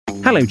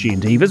Hello,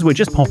 G&Divas. We're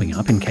just popping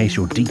up in case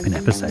you're deep in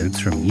episodes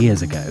from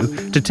years ago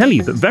to tell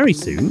you that very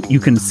soon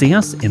you can see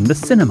us in the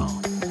cinema.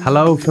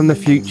 Hello from the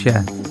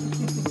future.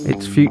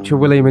 It's future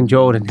William and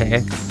Jordan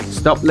here.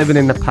 Stop living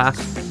in the past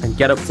and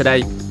get up to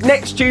date.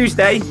 Next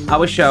Tuesday,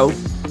 our show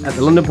at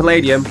the London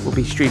Palladium will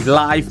be streamed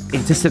live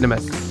into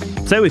cinemas.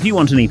 So if you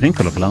want an evening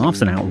full of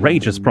laughs and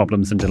outrageous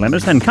problems and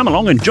dilemmas, then come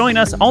along and join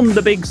us on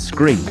the big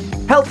screen.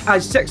 Help I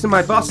Sex and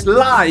My Boss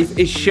Live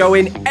is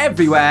showing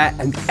everywhere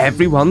and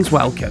everyone's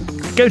welcome.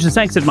 Go to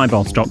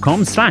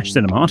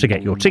sexedmyboss.com/cinema to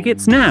get your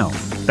tickets now.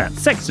 That's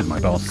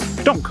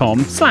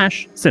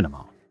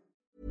sexedmyboss.com/cinema.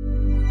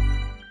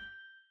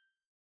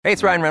 Hey,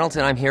 it's Ryan Reynolds,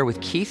 and I'm here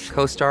with Keith,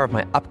 co-star of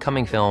my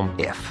upcoming film,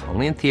 If,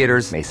 only in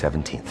theaters May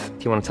 17th.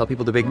 Do you want to tell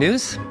people the big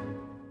news?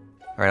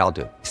 All right, I'll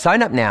do it.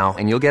 Sign up now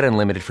and you'll get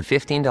unlimited for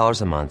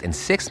 $15 a month and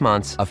 6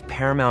 months of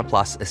Paramount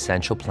Plus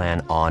Essential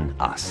Plan on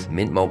us.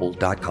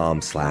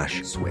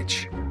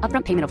 MintMobile.com/switch.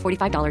 Upfront payment of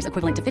 $45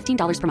 equivalent to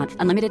 $15 per month.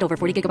 Unlimited over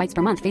 40 gigabytes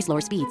per month. Face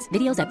lower speeds.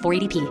 Videos at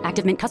 480p.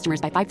 Active Mint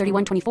customers by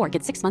 531.24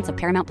 get 6 months of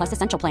Paramount Plus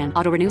Essential Plan.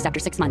 Auto renews after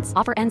 6 months.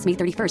 Offer ends May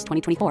 31st,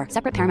 2024.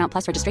 Separate Paramount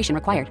Plus registration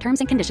required. Terms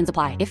and conditions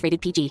apply if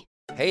rated PG.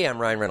 Hey, I'm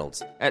Ryan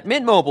Reynolds. At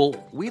Mint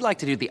Mobile, we like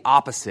to do the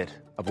opposite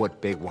of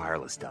what Big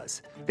Wireless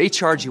does. They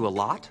charge you a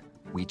lot.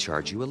 We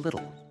charge you a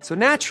little. So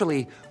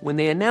naturally, when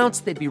they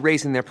announced they'd be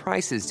raising their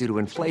prices due to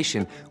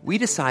inflation, we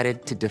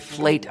decided to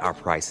deflate our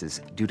prices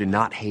due to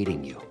not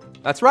hating you.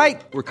 That's right.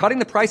 We're cutting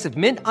the price of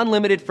Mint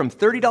Unlimited from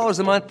 $30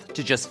 a month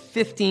to just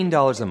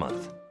 $15 a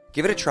month.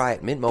 Give it a try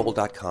at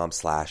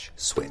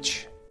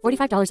mintmobile.com/switch.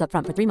 $45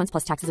 upfront for 3 months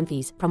plus taxes and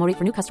fees. Promo rate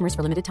for new customers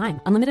for limited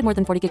time. Unlimited more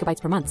than 40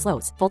 gigabytes per month.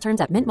 Slows full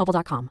terms at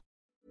mintmobile.com.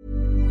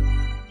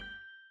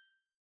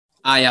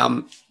 I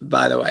am,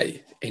 by the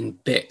way, in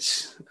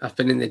bits. I've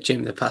been in the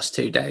gym the past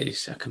 2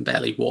 days. I can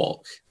barely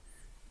walk.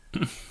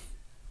 Do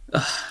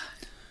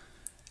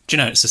you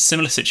know, it's a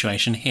similar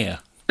situation here.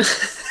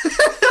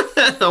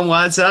 And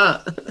why's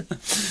that?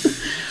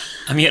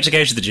 I'm yet to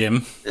go to the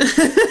gym.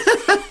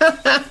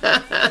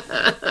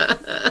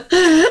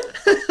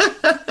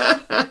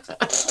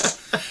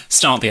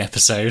 Start the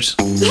episode.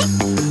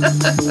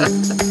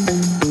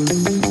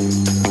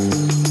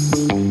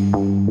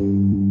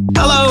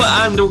 Hello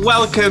and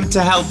welcome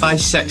to Help I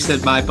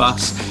Sexted My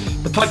Boss,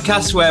 the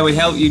podcast where we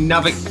help you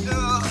navigate...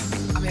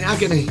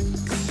 agony.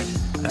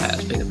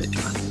 That's been a bit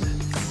dramatic.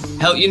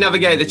 Help you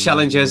navigate the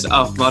challenges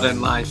of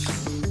modern life.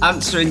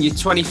 Answering your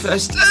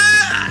 21st...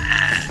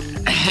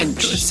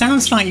 hench. It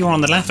sounds like you're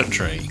on the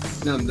lavatory.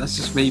 No, that's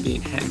just me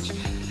being hench.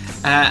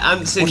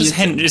 What is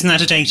hench? Isn't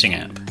that a dating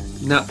app?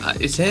 No,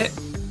 is it?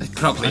 It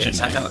probably is.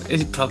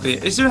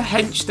 Is there a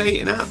hench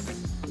dating app?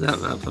 No,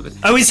 probably.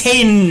 Oh, it's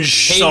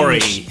Hinge. Sorry,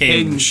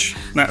 Hinge.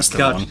 That's the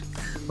one.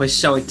 We're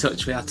so in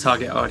touch with our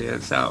target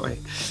audience, aren't we?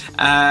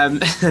 I'm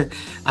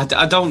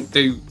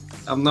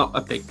not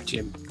a big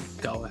gym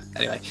goer.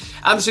 Anyway,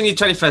 answering your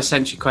 21st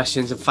century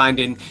questions and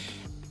finding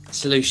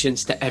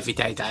solutions to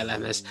everyday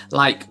dilemmas.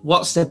 Like,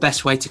 what's the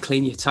best way to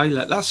clean your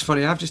toilet? That's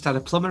funny. I've just had a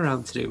plumber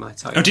around to do my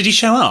toilet. Oh, did he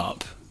show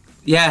up?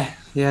 Yeah,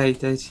 he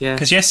did, yeah.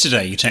 Because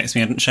yesterday you texted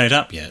me he hadn't showed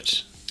up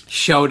yet.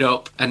 Showed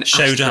up and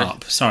Showed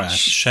up. Sorry, I've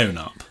shown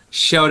up.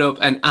 Showed up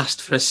and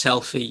asked for a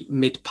selfie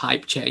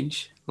mid-pipe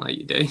change, like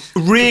you do.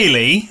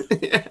 Really?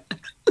 Yeah.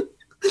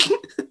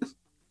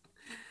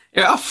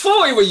 I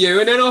thought it were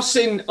you, and then I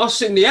seen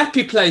the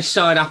Happy Place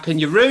sign up in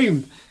your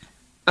room.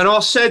 And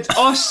I said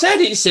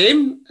it's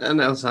him.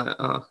 And I was like,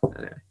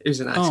 anyway, he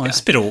was a nice guy. Oh,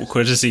 it's a bit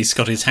awkward as he's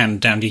got his hand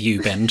down to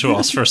you, Ben, to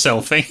ask for a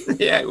selfie.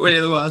 Yeah, it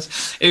really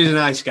was. He was a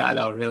nice guy,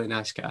 though, a really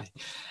nice guy.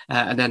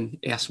 And then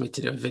he asked me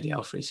to do a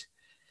video for his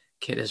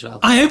kid as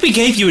well. I hope he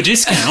gave you a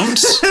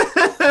discount.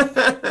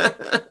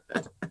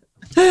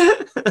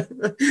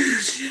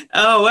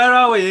 Oh, where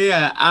are we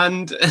here?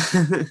 And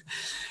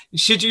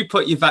should you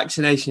put your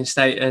vaccination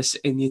status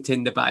in your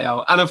Tinder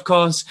bio? And of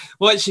course,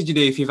 what should you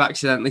do if you've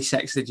accidentally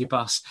sexted your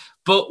boss?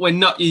 But we're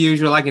not your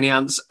usual agony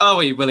ants, are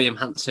we, William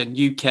Hanson,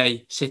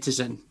 UK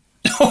citizen?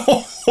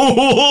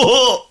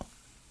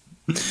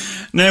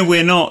 No,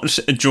 we're not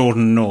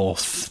Jordan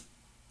North.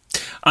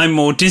 I'm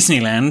more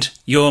Disneyland,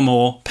 you're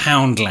more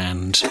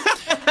Poundland.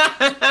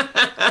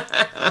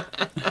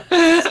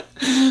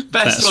 Best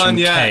That's one, from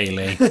yeah.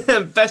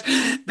 Kaylee. Best.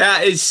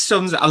 That is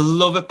some. I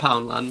love a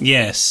Poundland.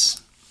 Yes.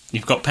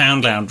 You've got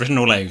Poundland written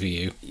all over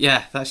you.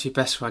 Yeah, that's your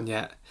best one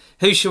yet.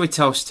 Who shall we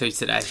toast to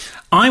today?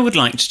 I would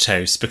like to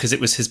toast, because it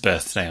was his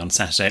birthday on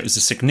Saturday. It was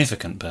a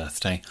significant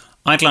birthday.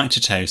 I'd like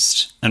to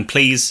toast, and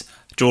please,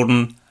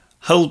 Jordan,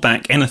 hold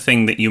back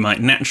anything that you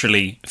might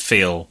naturally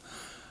feel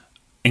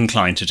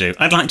inclined to do.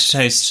 I'd like to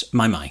toast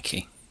my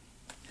Mikey.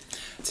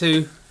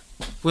 To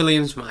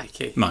William's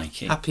Mikey.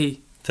 Mikey.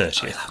 Happy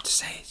 30th. I'm allowed to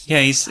say it.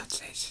 Yeah,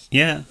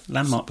 yeah,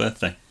 landmark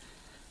birthday.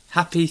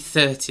 Happy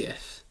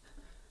 30th.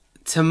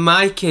 To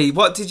Mikey,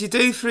 what did you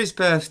do for his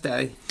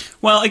birthday?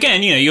 Well,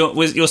 again, you know,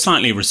 you're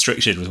slightly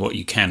restricted with what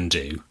you can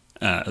do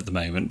at the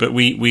moment, but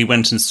we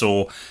went and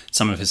saw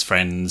some of his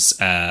friends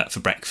for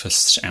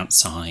breakfast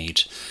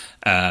outside.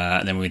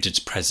 And then we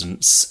did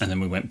presents, and then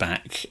we went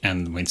back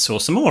and we saw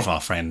some more of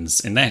our friends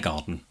in their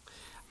garden.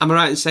 Am I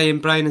right in saying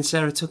Brian and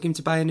Sarah took him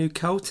to buy a new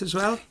coat as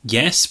well?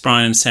 Yes,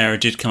 Brian and Sarah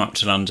did come up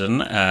to London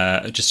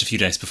just a few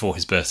days before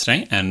his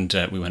birthday, and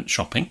we went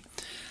shopping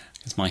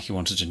because Mikey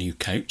wanted a new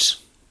coat.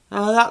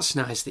 Oh, that's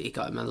nice that you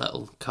got him a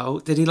little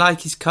coat. Did he like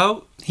his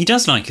coat? He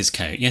does like his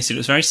coat, yes, he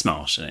looks very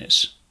smart in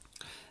it.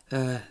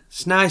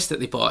 It's nice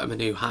that they bought him a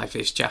new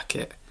high-vis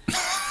jacket.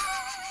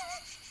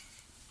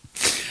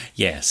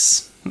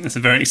 Yes, it's a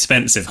very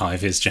expensive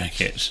high-vis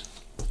jacket.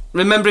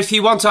 Remember, if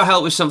you want our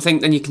help with something,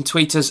 then you can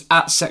tweet us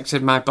at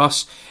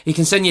SexedMyBoss. You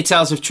can send your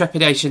tales of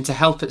trepidation to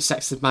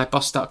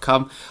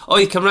help@sexedmyboss.com,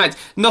 or you can write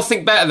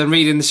nothing better than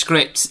reading the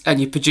script and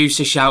your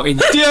producer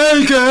shouting,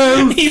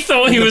 Diego! He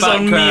thought he was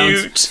on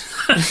mute.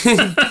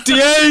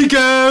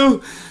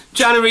 Diego!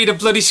 Trying to read a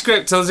bloody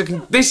script. I was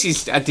like, this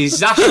is a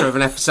disaster of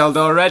an episode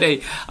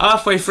already.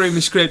 Halfway through my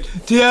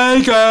script,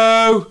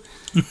 Diego!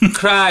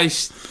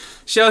 Christ.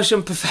 Show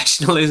some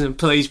professionalism,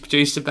 please,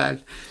 producer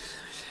Ben.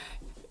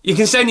 You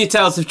can send your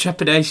tales of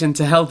trepidation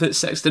to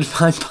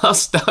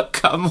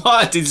help@sexedmyboss.com.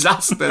 What a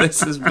disaster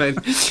this has been.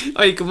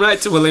 Or you can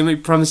write to William, who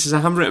promises a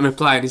handwritten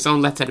reply in his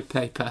own letterhead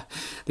paper.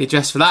 The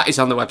address for that is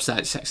on the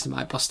website,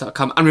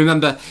 sexedmyboss.com. And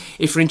remember,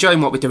 if you're enjoying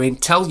what we're doing,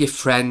 tell your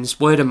friends.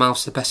 Word of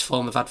mouth's the best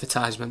form of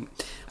advertisement.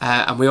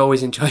 And we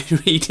always enjoy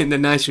reading the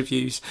nice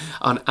reviews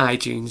on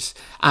iTunes,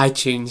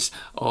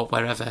 or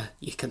wherever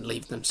you can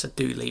leave them. So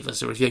do leave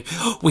us a review.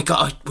 We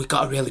got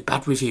a really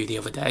bad review the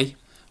other day.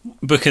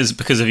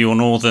 Because of your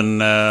northern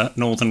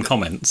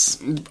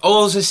comments.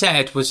 All I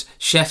said was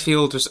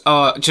Sheffield was...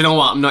 Oh, do you know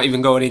what? I'm not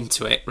even going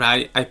into it,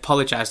 right? I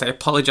apologise.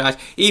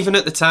 Even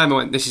at the time I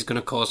went, this is going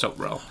to cause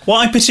uproar.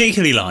 What I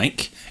particularly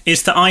like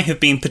is that I have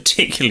been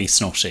particularly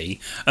snotty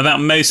about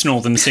most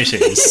northern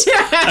cities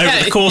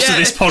over the course of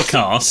this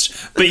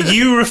podcast, but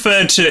you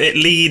referred to it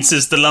Leeds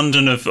as the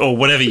London of... or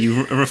whatever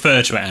you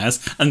refer to it as,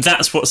 and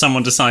that's what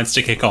someone decides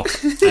to kick off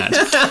at.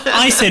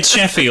 I said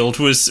Sheffield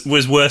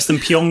was worse than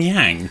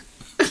Pyongyang.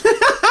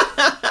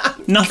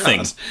 Nothing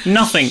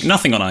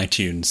on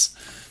iTunes.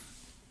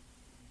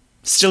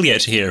 Still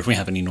yet to hear if we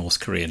have any North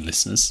Korean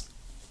listeners.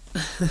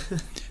 Do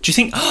you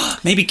think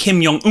maybe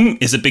Kim Jong-un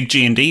is a big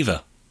G and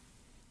diva?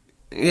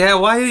 Yeah,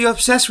 why are you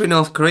obsessed with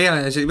North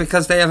Korea? Is it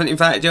because they haven't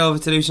invited you over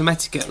to do some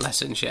etiquette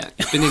lessons yet?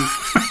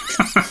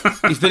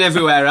 You've been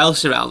everywhere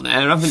else around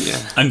there, haven't you?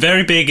 I'm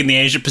very big in the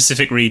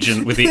Asia-Pacific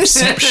region, with the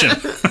exception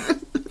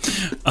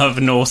of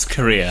North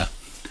Korea.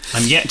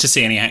 I'm yet to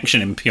see any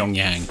action in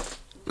Pyongyang.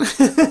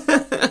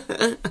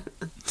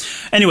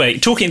 Anyway,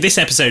 this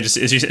episode,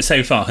 as you said,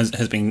 so far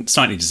has been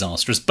slightly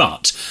disastrous,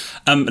 but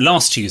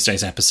last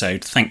Tuesday's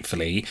episode,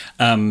 thankfully,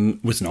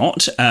 was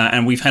not,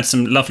 and we've had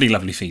some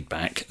lovely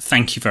feedback.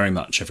 Thank you very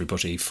much,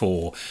 everybody,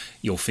 for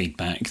your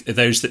feedback.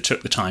 Those that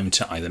took the time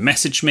to either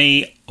message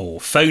me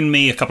or phone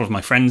me. A couple of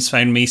my friends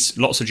phoned me.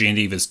 Lots of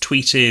G&Divas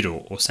tweeted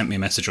or sent me a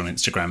message on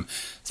Instagram.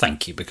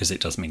 Thank you, because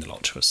it does mean a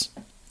lot to us.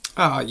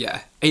 Oh,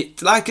 yeah.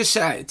 Like I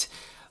said,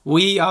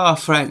 we are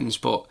friends,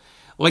 but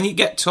when you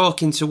get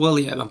talking to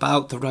William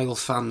about the royal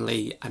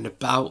family and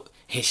about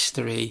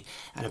history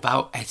and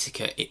about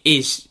etiquette, it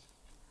is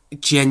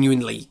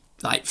genuinely,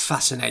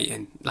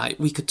 fascinating.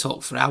 We could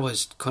talk for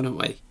hours, couldn't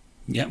we?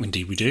 Yeah,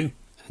 indeed we do.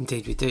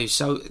 Indeed we do.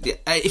 So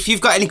if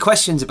you've got any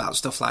questions about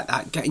stuff like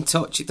that, get in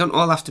touch. It don't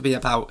all have to be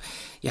about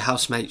your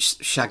housemates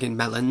shagging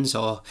melons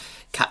or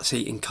cats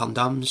eating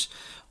condoms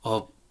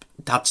or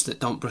dads that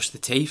don't brush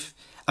their teeth.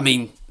 I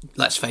mean,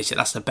 let's face it,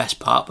 that's the best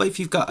part. But if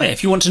you've got,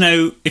 if you want to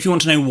know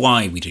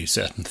why we do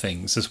certain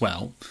things as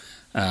well,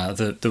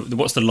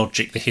 what's the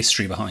logic, the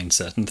history behind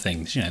certain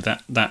things,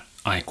 that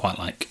I quite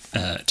like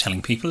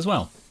telling people as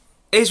well.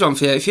 Here's one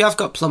for you: if you have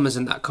got plumbers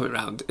and that coming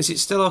round, is it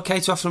still okay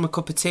to offer them a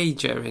cup of tea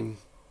during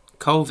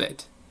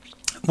COVID?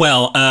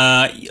 Well,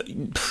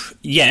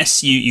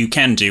 yes, you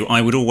can do.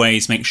 I would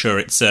always make sure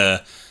it's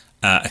a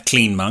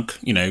clean mug,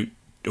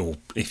 or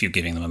if you're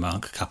giving them a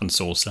mug, a cup and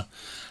saucer.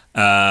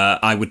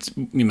 I would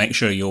make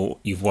sure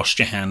you've washed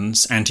your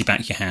hands,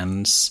 antibac your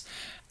hands,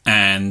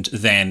 and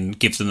then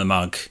give them the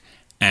mug,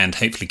 and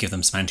hopefully give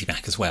them some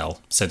antibac as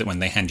well, so that when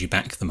they hand you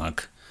back the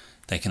mug,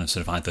 they can have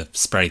sort of either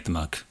sprayed the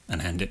mug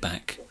and hand it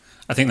back.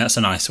 I think that's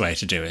a nice way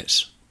to do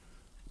it.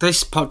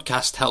 This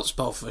podcast helps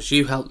both of us.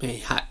 You help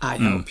me, I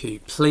help you.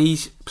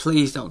 Please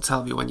don't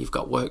tell me when you've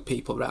got work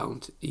people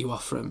round, you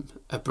offer them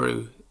a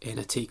brew in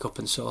a teacup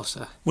and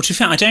saucer. Well, to be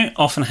fair, I don't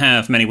often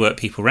have many work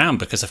people round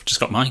because I've just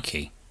got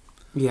Mikey.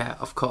 Yeah,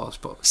 of course,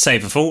 but...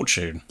 Save a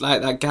fortune.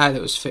 Like that guy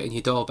that was fitting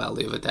your doorbell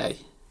the other day.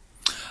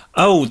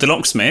 Oh, the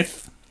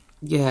locksmith?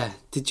 Yeah.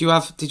 Did you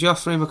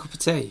offer him a cup of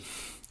tea?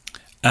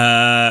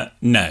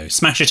 No.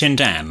 Smash It In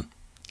Dan.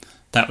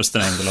 That was the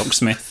name of the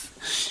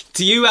locksmith.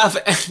 Do you have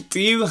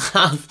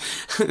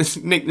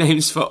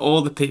nicknames for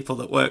all the people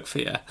that work for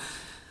you?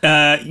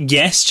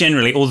 Yes,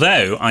 generally,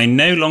 although I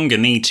no longer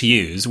need to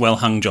use Well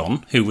Hung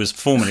John, who was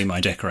formerly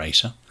my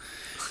decorator,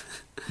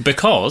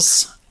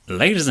 because,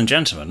 ladies and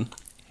gentlemen...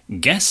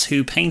 Guess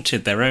who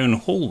painted their own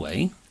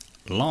hallway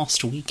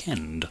last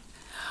weekend?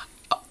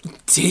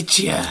 Did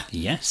you?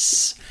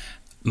 Yes.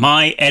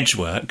 My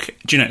edgework.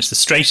 Do you know it's the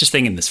straightest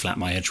thing in this flat?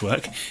 My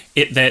edgework.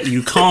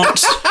 You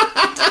can't.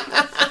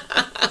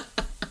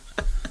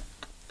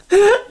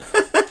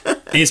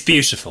 It's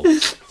beautiful.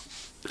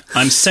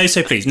 I'm so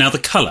pleased. Now, the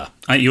colour.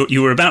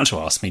 You were about to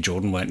ask me,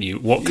 Jordan, weren't you?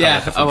 What colour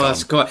have we gone?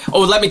 Go on.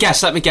 Oh, let me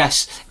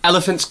guess.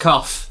 Elephant's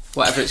cough,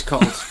 whatever it's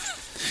called.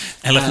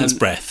 Elephant's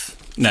breath.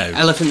 No.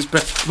 Elephant's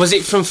breath. Was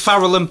it from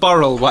Farrell and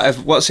Borrell,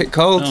 whatever? What's it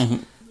called? Oh,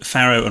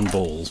 Farrow and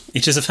Ball.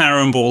 It is a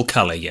Farrow and Ball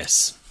colour,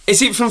 yes.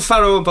 Is it from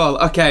Farrow and Ball?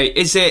 Okay,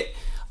 is it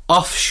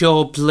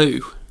offshore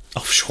blue?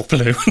 Offshore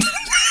blue.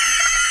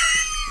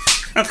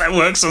 That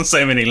works on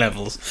so many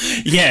levels.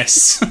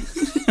 Yes.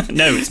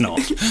 No, it's not.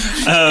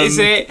 Is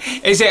it?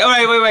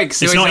 Oh,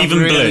 wait. It's not even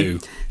blue.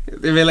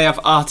 They really have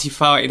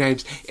arty-farty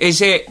names.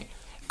 Is it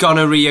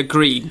gonorrhea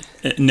green?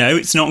 No,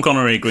 it's not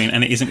gonorrhea green,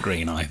 and it isn't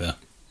green either.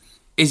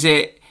 Is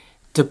it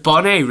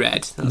Dubonnet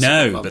red?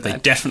 No, but they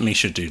definitely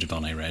should do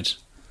Dubonnet red.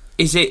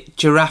 Is it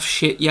giraffe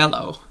shit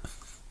yellow?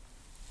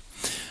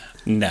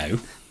 No.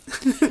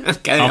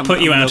 Okay, I'll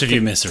put you out of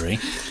your misery.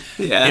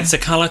 Yeah. It's a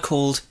colour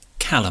called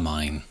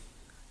calamine.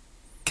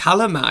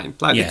 Calamine?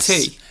 Like yes. the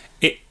tea?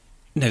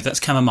 No,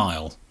 that's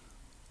chamomile.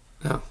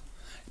 Oh.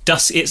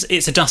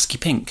 It's a dusky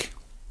pink.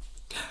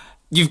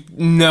 You've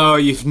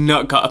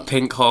not got a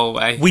pink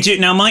hallway. We do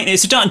now.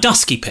 It's a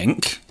dusky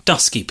pink.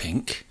 Dusky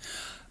pink.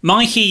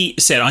 Mikey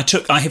said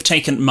I have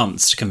taken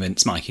months to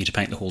convince Mikey to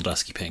paint the hall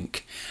dusky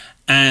pink,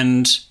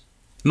 and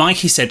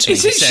Mikey said to me,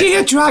 "Isn't she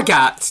a drag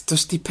act,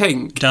 Dusty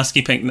Pink?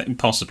 Dusky Pink,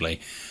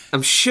 possibly.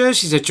 I'm sure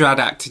she's a drag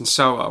act in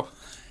Soho."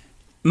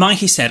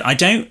 Mikey said, I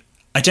don't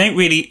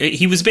really...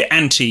 He was a bit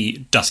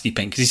anti-Dusky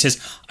Pink, because he says,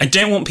 I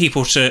don't want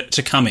people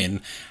to come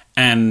in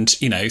and,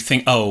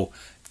 think, oh,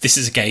 this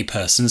is a gay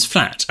person's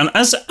flat. And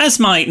as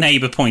my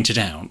neighbour pointed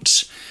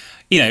out,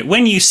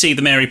 when you see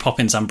the Mary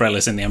Poppins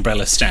umbrellas in the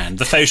umbrella stand,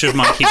 the photo of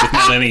Mikey with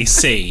Melanie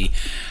C,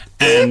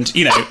 and,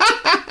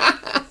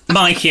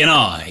 Mikey and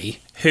I,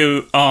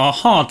 who are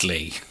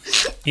hardly,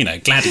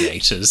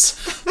 gladiators...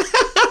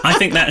 I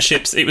think that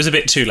it was a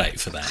bit too late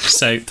for that.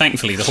 So,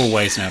 thankfully, the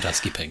hallway is now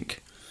dusky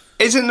pink.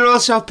 Isn't there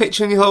also a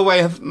picture in your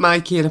hallway of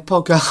Mikey in a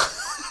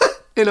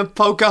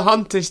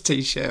Pocahontas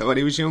t-shirt when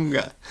he was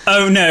younger?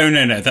 Oh,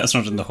 no, that's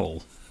not in the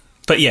hall.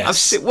 But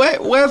yes.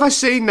 Where have I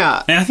seen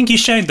that? I think he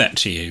showed that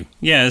to you.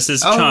 Yes,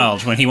 as a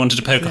child when he wanted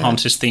a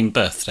Pocahontas-themed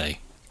birthday.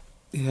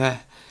 Yeah.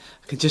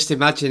 I can just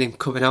imagine him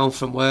coming home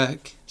from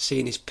work,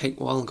 seeing his pink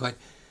wall and going,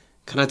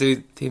 can I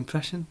do the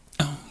impression?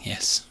 Oh,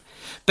 yes.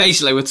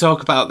 Basically, we'll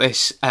talk about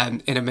this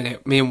in a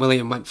minute. Me and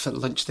William went for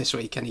lunch this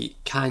week and he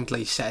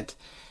kindly said,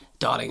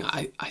 darling,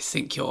 I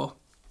think you're...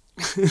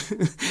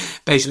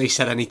 Basically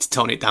said I need to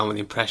tone it down with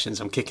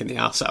impressions. I'm kicking the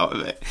arse out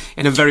of it.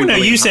 In a very... Well,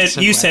 no, you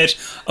said,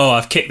 oh,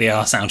 I've kicked the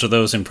arse out of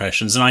those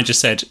impressions. And I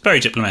just said, very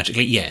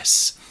diplomatically,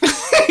 yes.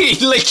 He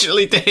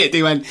literally did.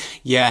 He went,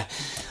 yeah.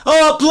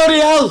 Oh, bloody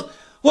hell!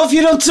 What have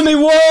you done to me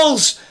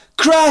walls?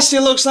 Christ,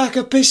 it looks like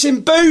a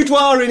pissing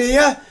boudoir in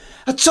here.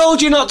 I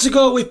told you not to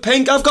go with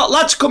pink. I've got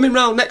lads coming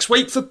round next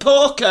week for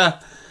poker.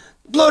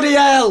 Bloody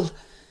hell.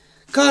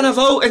 Can't have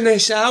vote in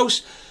this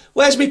house.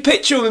 Where's me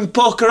picture of him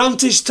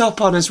Pocahontas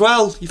top on as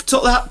well? You've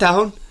took that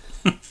down.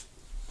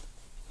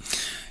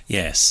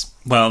 Yes.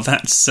 Well,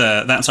 that's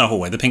our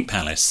hallway, the Pink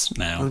Palace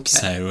now. Okay.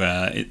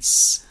 So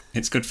it's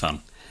good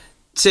fun.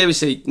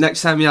 Seriously,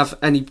 next time you have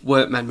any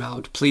workmen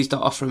round, please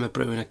don't offer them a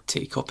brew in a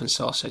teacup and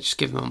saucer. Just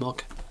give them a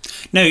mug.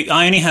 No,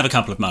 I only have a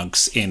couple of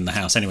mugs in the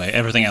house anyway.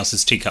 Everything else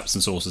is teacups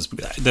and saucers.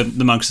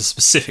 The mugs are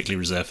specifically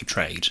reserved for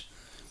trade.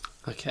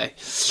 Okay.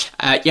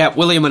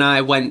 William and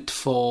I went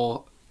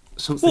for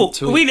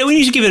something we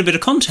need to give it a bit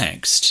of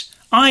context.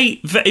 And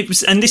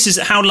this is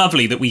how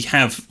lovely that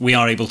we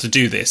are able to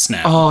do this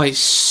now. Oh, it's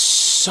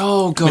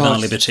so good. With our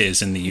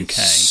liberties in the UK.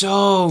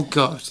 So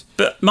good.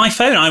 But my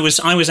phone, I was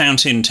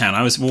out in town.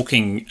 I was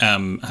walking,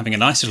 having a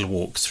nice little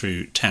walk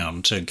through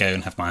town to go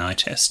and have my eye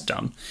test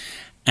done.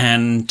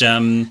 And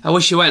I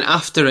wish you went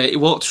after it. You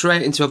walked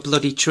straight into a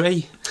bloody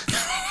tree.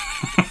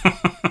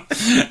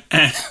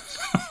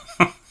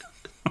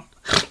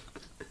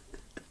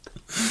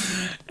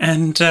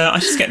 And I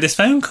just get this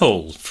phone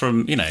call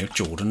from,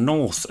 Jordan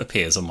North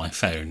appears on my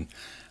phone.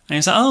 And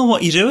he's like, oh,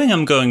 what are you doing?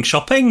 I'm going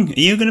shopping. Are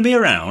you going to be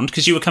around?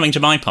 Because you were coming to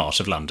my part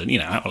of London,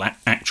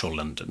 actual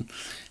London.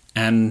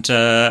 And we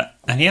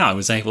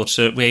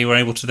were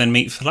able to then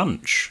meet for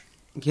lunch.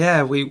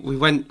 Yeah, we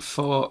went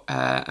for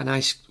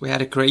we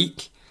had a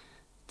Greek,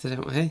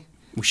 didn't we?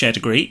 We shared a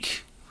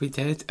Greek. We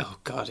did. Oh,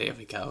 God, here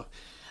we go.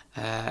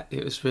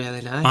 It was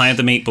really nice. I had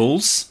the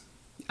meatballs.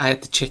 I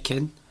had the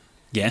chicken.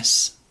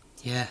 Yes.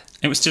 Yeah.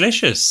 It was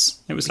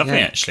delicious. It was lovely,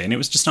 actually. And it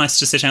was just nice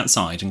to sit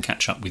outside and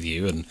catch up with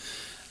you and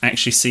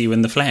actually see you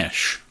in the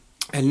flesh.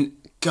 And,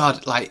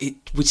 God,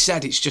 we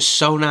said it's just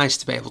so nice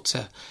to be able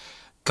to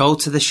go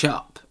to the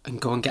shop and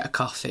go and get a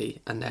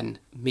coffee and then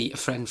meet a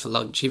friend for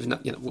lunch, even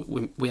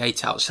though we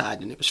ate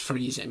outside and it was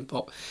freezing,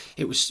 but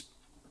it was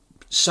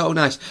so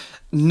nice.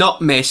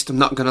 Not missed, I'm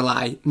not going to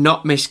lie,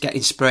 not missed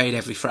getting sprayed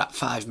every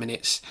 5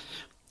 minutes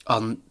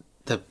on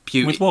the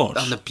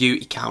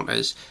beauty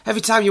counters.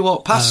 Every time you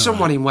walk past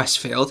someone in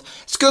Westfield,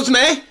 excuse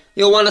me,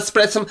 you want to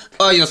spray some?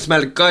 Oh, you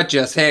smell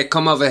gorgeous. Here,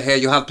 come over here.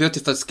 You have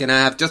beautiful skin. I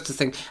have just a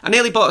thing. I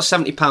nearly bought a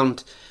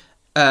 £70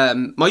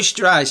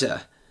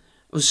 moisturiser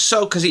was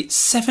so because he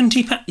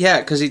 £70.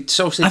 yeah because he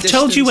socially. I've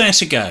told you where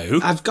to go.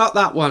 I've got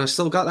that one. I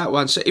still got that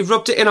one. So he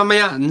rubbed it in on my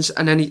hands,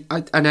 and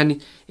then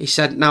he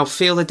said, "Now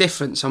feel the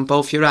difference on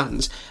both your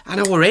hands." And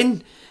I were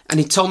in, and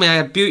he told me I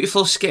had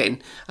beautiful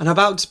skin, and I'm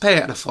about to pay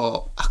it, and I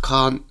thought, I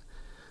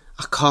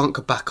can't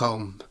go back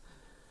home,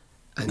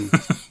 and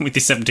With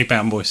your £70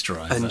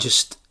 moisturiser. and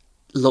just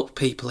look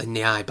people in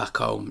the eye back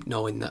home,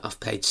 knowing that I've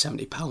paid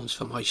 £70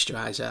 for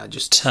moisturiser. I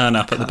just turn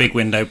up at the big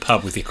window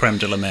pub with your creme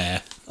de la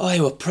mer. Oh, he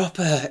were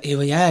proper.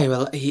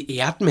 He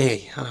had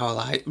me, and I was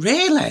like,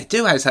 "Really?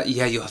 Do I?" I was like,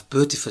 "Yeah, you have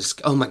beautiful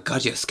skin. Oh my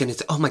god, your skin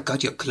is. Oh my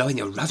god, you're glowing.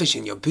 You're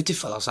ravishing. You're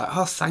beautiful." I was like,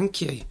 "Oh, thank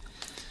you."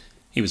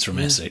 He was from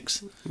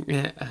Essex.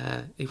 Yeah,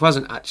 he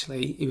wasn't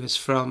actually. He was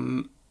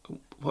from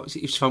what was it?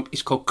 He was from.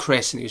 He's called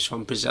Chris, and he was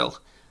from Brazil.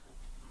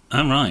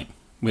 I'm right.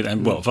 With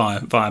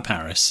via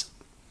Paris.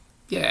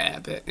 Yeah,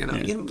 but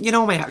you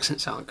know my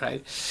accents aren't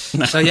great.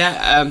 So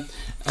yeah,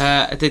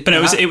 I did. But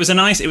it was a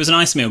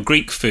nice meal.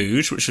 Greek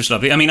food, which was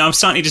lovely. I mean, I was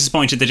slightly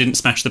disappointed they didn't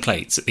smash the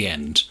plates at the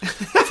end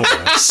for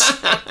us.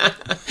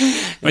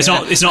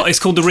 It's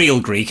called the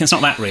real Greek. It's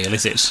not that real,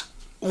 is it?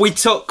 We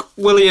took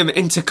William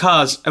into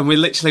cars, and we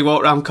literally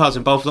walked around cars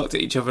and both looked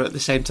at each other at the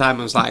same time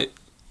and was like,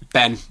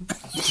 Ben,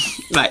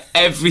 like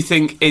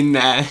everything in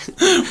there.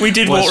 We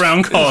did walk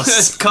around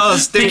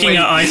cars picking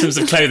out items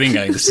of clothing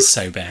going, this is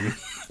so Ben.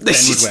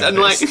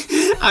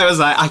 I was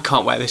like, I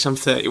can't wear this. I'm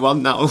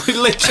 31 now. We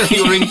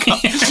literally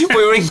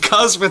were in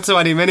cars for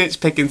 20 minutes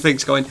picking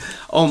things, going,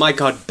 "Oh my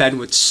god, Ben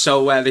would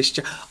so wear this.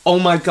 Oh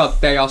my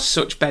god, they are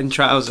such Ben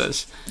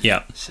trousers."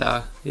 Yeah.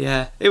 So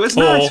yeah, it was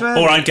nice.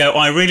 Or I'd go,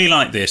 I really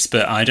like this,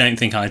 but I don't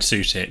think I'd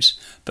suit it.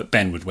 But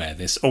Ben would wear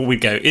this. Or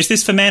we'd go, is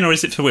this for men or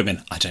is it for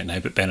women? I don't know,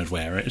 but Ben would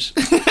wear it.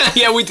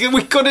 Yeah, we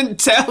couldn't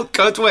tell,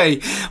 could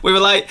we? We were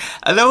like,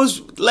 are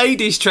those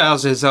ladies'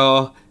 trousers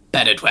or?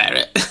 Ben would wear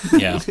it.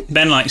 Yeah.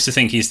 Ben likes to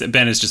think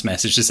Ben has just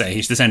messaged to say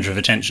he's the centre of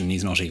attention.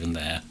 He's not even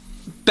there.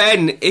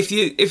 Ben, if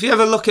you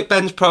ever look at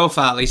Ben's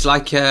profile, he's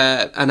like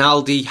an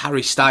Aldi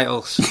Harry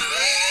Styles.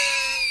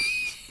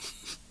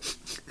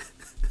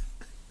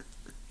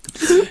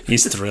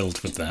 He's thrilled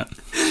with that.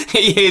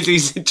 He is.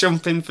 He's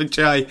jumping for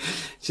joy.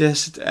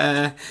 Just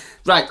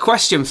right.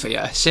 Question for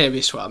you,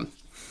 serious one.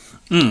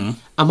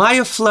 Am I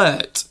a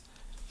flirt?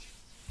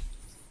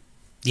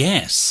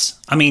 Yes.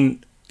 I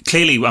mean.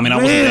 Clearly, I mean, I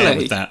wasn't there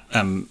with that.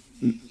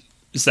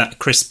 Is that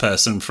Chris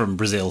person from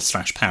Brazil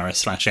 /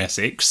 Paris /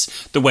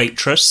 Essex, the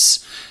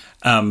waitress?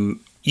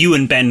 You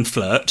and Ben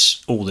flirt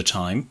all the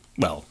time.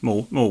 Well,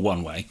 more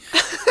one way.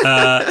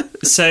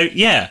 So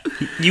yeah,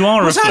 you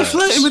are a flirt. Was I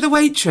flirting with a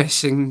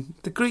waitress in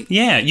the Greek?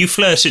 Yeah, you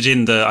flirted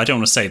in the. I don't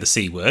want to say the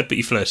C word, but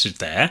you flirted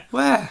there.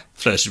 Where?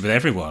 Flirted with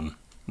everyone.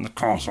 In the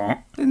croissant.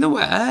 In the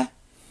where?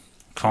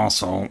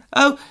 Croissant.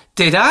 Oh,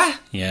 did I?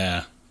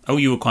 Yeah. Oh,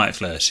 you were quite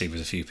flirty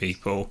with a few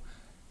people.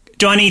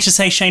 Do I need to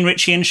say Shane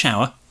Ritchie in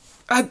shower?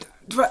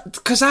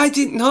 Because I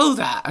didn't know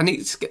that, and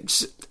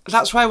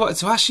that's why I wanted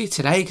to ask you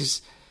today,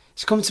 because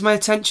it's come to my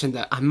attention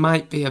that I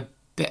might be a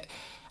bit.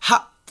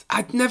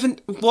 I'd never.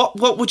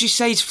 What would you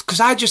say? Because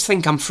I just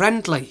think I'm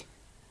friendly.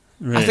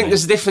 Really? I think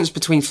there's a difference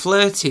between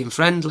flirty and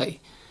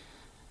friendly.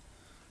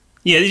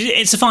 Yeah,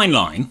 it's a fine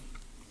line.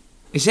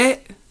 Is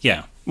it?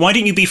 Yeah. Why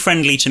don't you be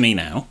friendly to me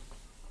now?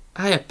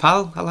 Hiya,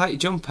 pal. I like your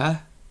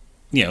jumper.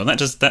 Yeah, well,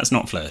 that's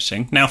not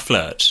flirting. Now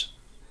flirt.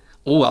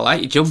 Oh, I like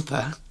your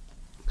jumper.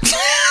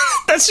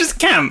 That's just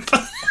camp.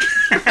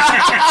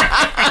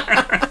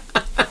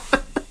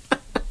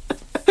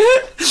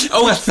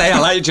 Oh, I say I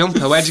like your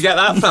jumper. Where'd you get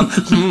that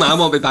from? I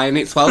won't be buying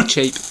it. It's well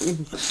cheap.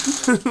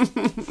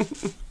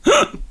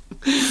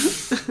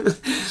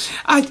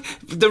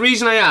 The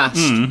reason I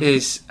asked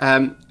is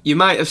you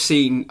might have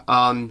seen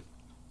on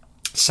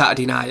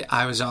Saturday night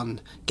I was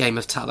on Game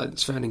of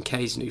Talents, Vernon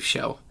Kay's new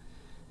show,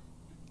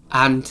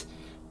 and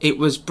it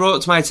was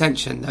brought to my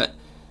attention that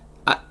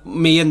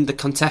me and the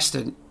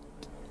contestant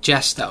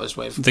Jess that I was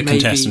with, the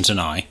contestant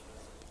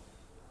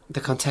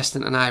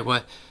and I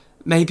were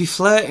maybe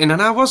flirting,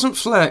 and I wasn't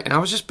flirting. I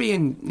was just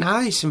being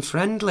nice and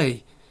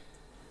friendly.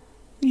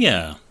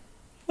 Yeah,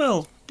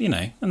 well,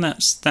 and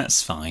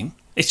that's fine.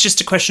 It's just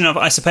a question of,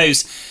 I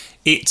suppose,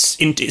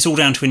 it's all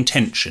down to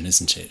intention,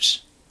 isn't it?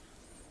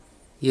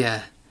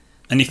 Yeah.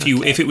 And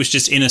if it was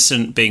just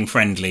innocent being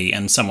friendly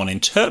and someone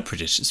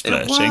interpreted it as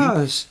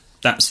flirting,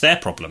 that's their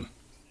problem.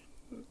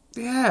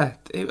 Yeah,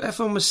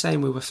 everyone was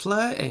saying we were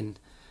flirting,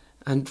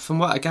 and from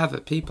what I gather,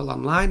 people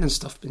online and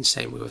stuff have been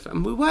saying we were,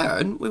 and we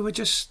weren't. We were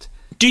just.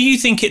 Do you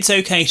think it's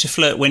okay to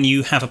flirt when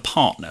you have a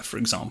partner, for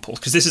example?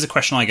 Because this is a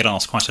question I get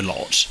asked quite a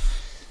lot.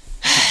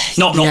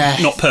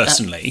 Not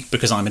personally,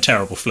 because I'm a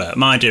terrible flirt.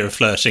 My idea of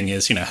flirting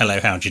is, hello,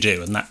 how'd you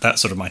do, and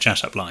that's sort of my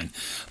chat-up line.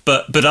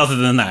 But other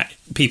than that,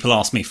 people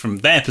ask me from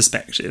their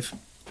perspective.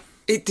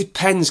 It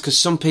depends, because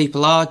some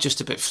people are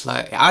just a bit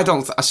flirty. I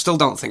still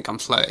don't think I'm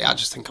flirty. I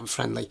just think I'm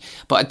friendly.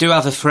 But I do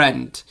have a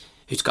friend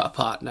who's got a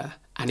partner,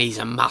 and he's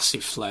a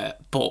massive flirt,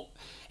 but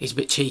he's a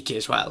bit cheeky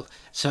as well.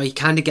 So he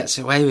kind of gets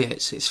away with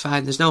it. So it's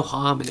fine. There's no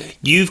harm in it.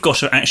 You've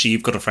got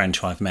a friend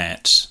who I've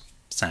met,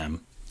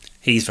 Sam.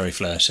 He's very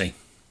flirty.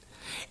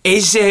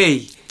 Is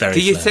he? Very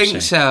Do you flirty.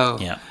 think so?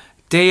 Yeah.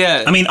 Do you?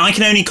 I mean, I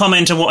can only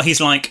comment on what he's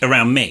like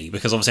around me,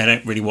 because obviously I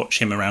don't really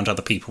watch him around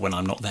other people when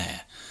I'm not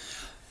there.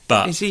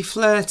 But Is he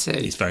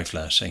flirty? he's very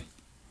flirty.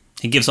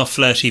 He gives off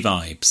flirty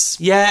vibes.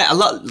 Yeah, a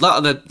lot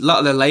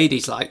of the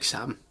ladies like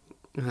Sam.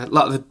 A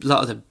lot of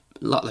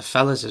the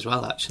fellas as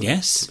well, actually.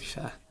 Yes. To be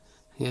fair,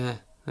 yeah,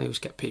 I always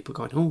get people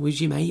going, "Oh,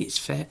 who's your mate? It's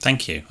fit."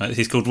 Thank you.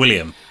 He's called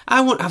William.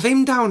 I won't have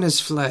him down as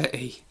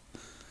flirty.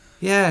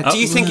 Yeah. Do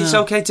you think it's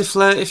okay to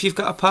flirt if you've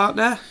got a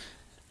partner?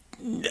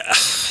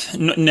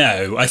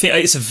 No, I think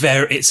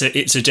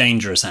it's a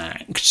dangerous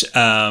act.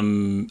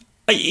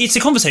 It's a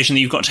conversation that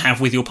you've got to have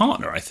with your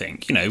partner. I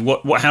think, you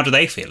know, how do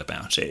they feel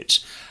about it?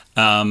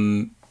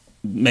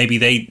 Maybe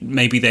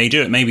they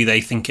do it. Maybe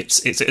they think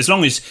it's as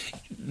long as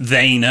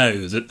they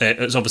know that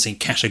it's obviously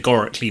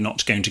categorically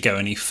not going to go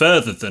any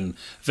further than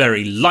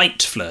very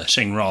light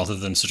flirting rather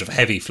than sort of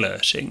heavy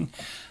flirting.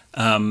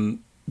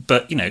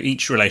 But you know,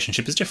 each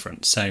relationship is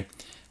different, so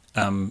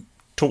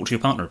talk to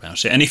your partner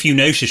about it. And if you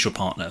notice your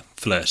partner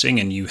flirting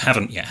and you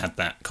haven't yet had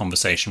that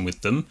conversation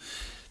with them,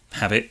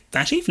 have it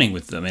that evening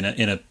with them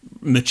in a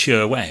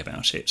mature way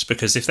about it.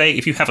 Because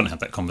if you haven't had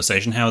that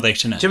conversation, how are they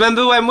to know? Do you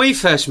remember when we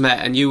first met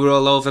and you were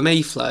all over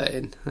me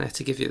flirting? I had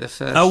to give you the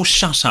first. Oh,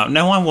 shut up!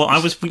 No, I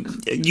was.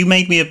 You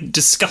made me a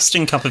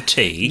disgusting cup of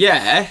tea.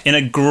 Yeah. In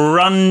a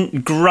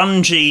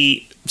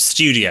grungy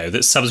studio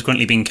that's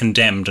subsequently been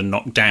condemned and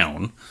knocked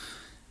down.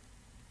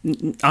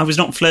 I was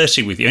not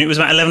flirting with you. It was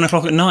about 11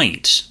 o'clock at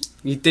night.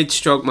 You did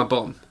stroke my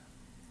bum.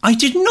 I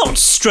did not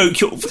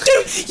stroke your.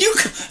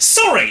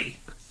 Sorry.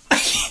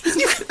 I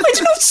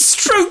did not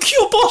stroke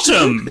your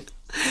bottom.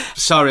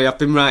 Sorry, I've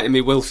been writing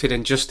me Wilfred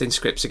and Justin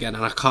scripts again,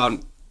 and I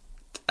can't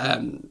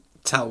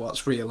tell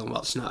what's real and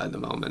what's not at the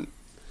moment.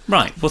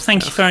 Right. Well,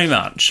 thank you very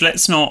much.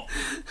 Let's not.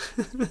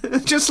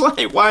 Just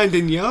like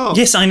winding you up.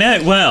 Yes, I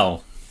know.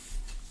 Well,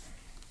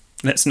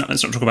 let's not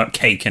talk about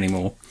cake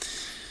anymore.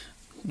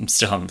 I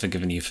still haven't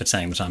forgiven you for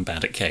saying that I'm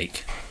bad at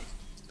cake.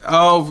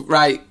 Oh,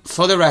 right.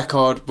 For the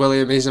record,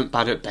 William isn't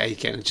bad at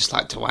baking. I just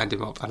like to wind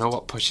him up. I know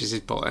what pushes his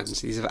buttons.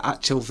 He's an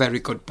actual very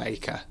good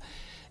baker.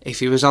 If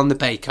he was on the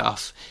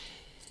bake-off,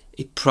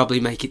 he'd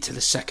probably make it to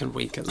the second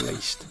week at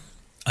least.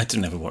 I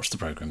didn't ever watch the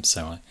programme,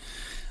 so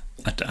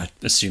I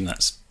assume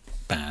that's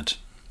bad.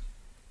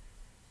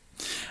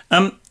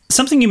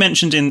 Something you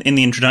mentioned in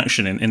the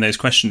introduction, in those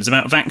questions,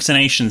 about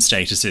vaccination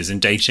statuses in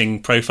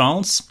dating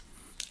profiles.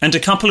 And a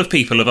couple of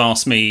people have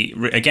asked me,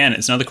 again,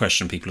 it's another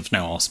question people have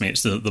now asked me,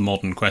 it's the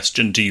modern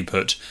question, do you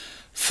put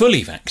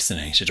fully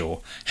vaccinated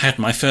or had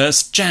my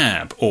first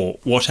jab or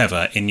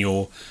whatever in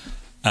your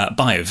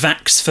bio?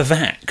 Vax for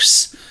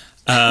vax,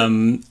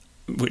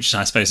 which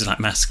I suppose is like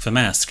mask for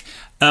mask.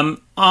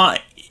 I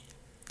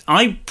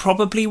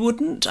probably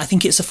wouldn't. I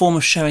think it's a form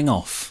of showing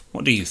off.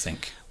 What do you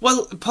think?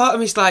 Well, part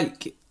of me's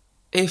like,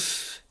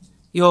 if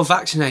you're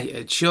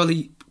vaccinated,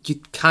 surely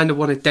you'd kind of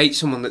want to date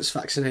someone that's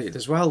vaccinated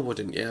as well,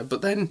 wouldn't you?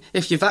 But then,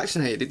 if you're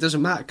vaccinated, it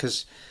doesn't matter,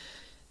 because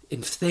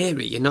in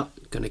theory, you're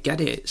not going to get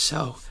it.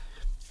 So,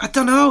 I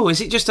don't know, is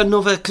it just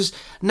another... Because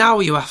now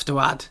you have to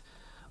add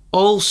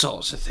all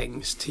sorts of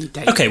things to your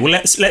dating. Okay, well,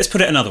 let's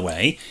put it another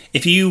way.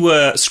 If you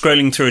were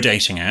scrolling through a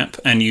dating app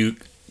and you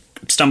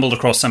stumbled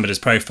across somebody's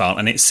profile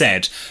and it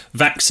said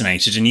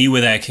vaccinated and you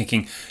were there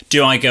thinking,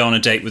 do I go on a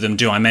date with them,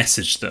 do I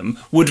message them,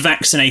 would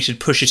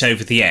vaccinated push it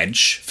over the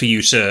edge for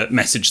you to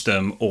message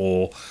them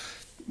or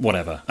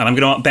whatever? And I'm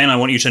going to, Ben, I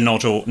want you to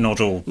nod or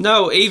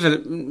no,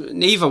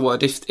 neither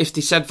would. If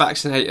they said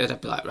vaccinated,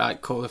 I'd be like,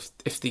 right, cool.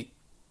 If they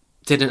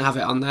didn't have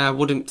it on there, I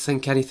wouldn't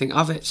think anything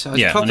of it. So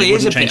yeah, probably and it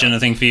is wouldn't a change bit,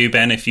 anything for you,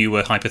 Ben, if you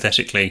were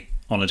hypothetically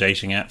on a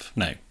dating app.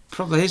 No,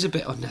 probably is a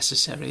bit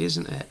unnecessary,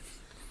 isn't it?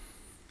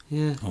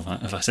 Yeah.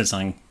 Have I said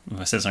something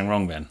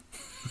wrong, Ben?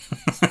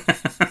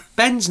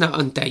 Ben's not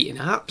on dating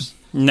apps.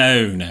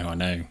 No, I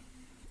know.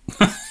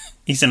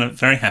 He's in a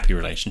very happy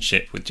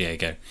relationship with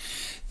Diego.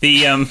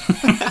 No,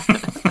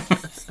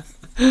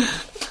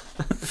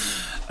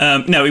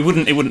 it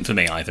wouldn't for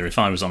me either. If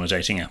I was on a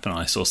dating app and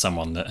I saw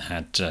someone that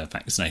had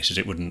vaccinated,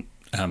 it wouldn't.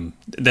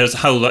 There's a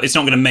whole lot. It's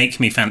not going to make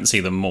me fancy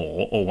them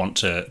more or want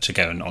to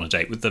go on a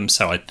date with them.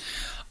 So I'm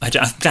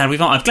glad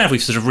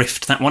we've sort of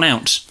riffed that one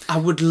out. I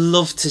would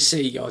love to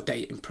see your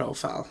dating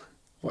profile,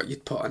 what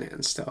you'd put on it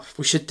and stuff.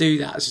 We should do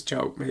that as a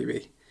joke,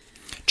 maybe.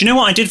 Do you know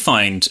what I did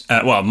find?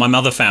 My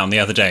mother found the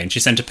other day, and she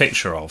sent a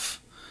picture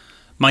of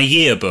my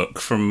yearbook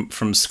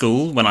from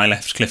school when I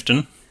left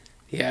Clifton.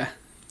 Yeah.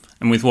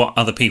 And with what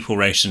other people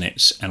wrote in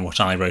it and what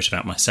I wrote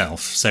about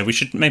myself. So we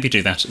should maybe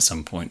do that at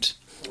some point.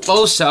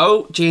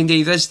 Also,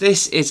 G&Divas,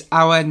 this is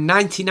our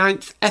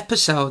 99th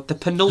episode, the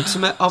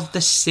penultimate of the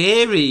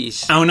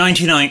series. Our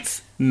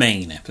 99th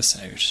main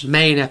episode.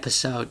 Main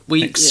episode.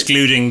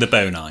 Excluding the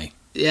boni.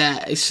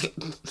 Yeah, it's the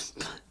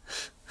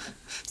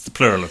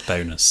plural of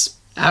bonus.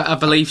 I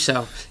believe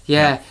so,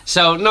 yeah.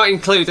 So not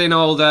including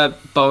all the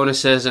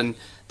bonuses and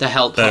the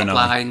help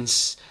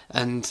hotlines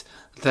and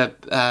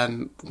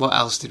What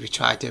else did we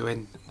try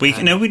doing?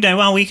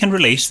 Weekend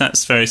release.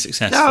 That's very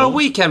successful. No,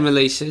 weekend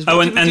releases.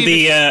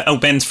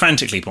 Ben's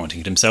frantically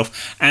pointing at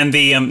himself. And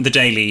the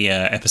daily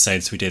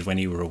episodes we did when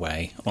you were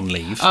away on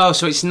leave. Oh,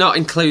 so it's not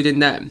including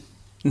them?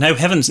 No,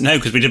 heavens, no,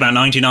 because we did about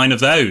 99 of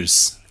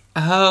those.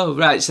 Oh,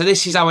 right. So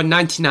this is our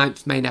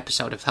 99th main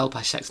episode of Help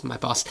I Sexted My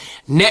Boss.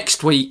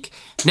 Next week,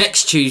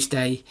 next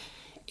Tuesday,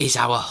 is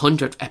our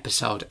 100th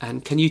episode.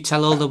 And can you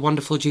tell all the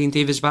wonderful Gene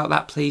Divas about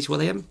that, please,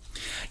 William?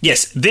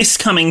 Yes, this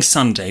coming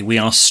Sunday, we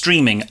are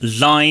streaming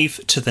live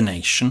to the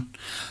nation.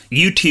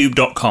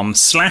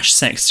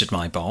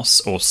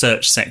 YouTube.com/SextedMyBoss, or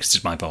search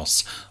Sexted My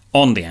Boss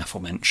on the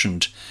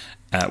aforementioned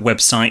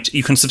website.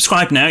 You can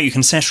subscribe now. You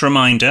can set a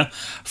reminder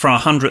for our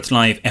 100th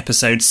live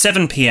episode,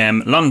 7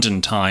 p.m.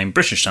 London time,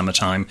 British summer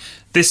time,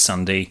 this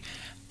Sunday,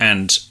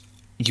 and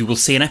you will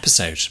see an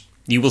episode.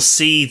 You will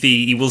see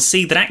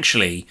that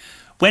actually,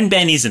 when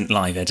Ben isn't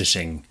live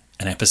editing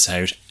an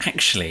episode,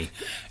 actually,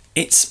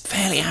 it's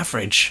fairly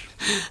average.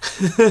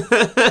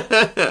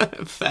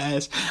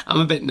 Fairs.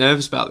 I'm a bit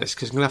nervous about this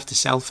because I'm going to have to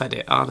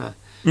self-edit, aren't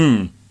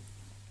I?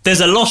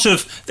 There's a lot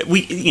of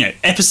we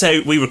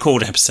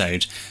record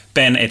episode.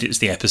 Ben edits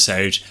the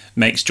episode,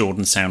 makes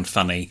Jordan sound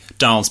funny,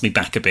 dials me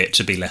back a bit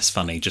to be less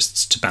funny,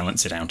 just to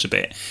balance it out a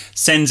bit,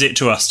 sends it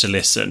to us to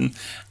listen,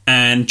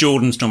 and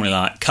Jordan's normally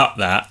like, cut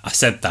that, I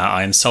said that,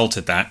 I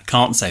insulted that,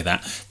 can't say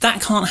that.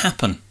 That can't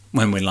happen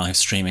when we're live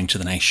streaming to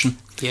the nation.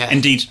 Yeah.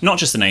 Indeed, not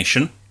just the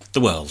nation,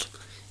 the world.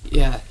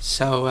 Yeah,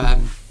 so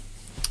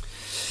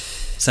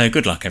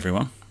good luck,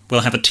 everyone.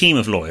 We'll have a team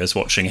of lawyers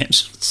watching it.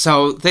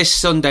 So this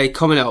Sunday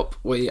coming up,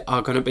 we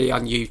are going to be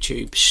on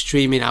YouTube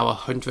streaming our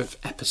 100th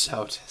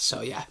episode.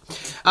 So yeah.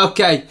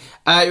 Okay,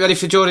 you ready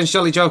for Jordan's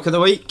Jolly Joke of the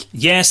Week?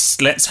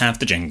 Yes, let's have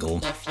the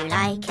jingle. If you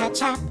like a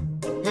chap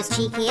who's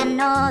cheeky and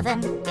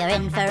northern, you're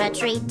in for a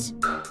treat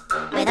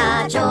with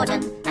our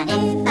Jordan. And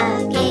if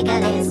a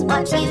giggle is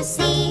what you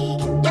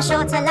seek, you're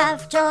sure to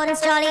love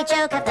Jordan's Jolly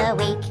Joke of the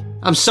Week.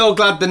 I'm so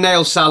glad the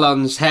nail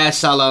salons, hair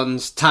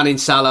salons, tanning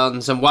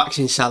salons and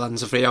waxing salons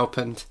have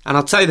reopened. And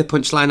I'll tell you the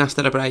punchline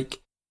after the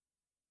break.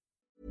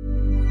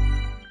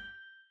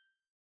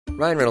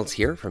 Ryan Reynolds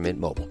here from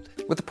Mint Mobile.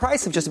 With the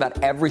price of just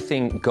about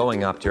everything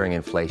going up during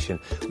inflation,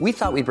 we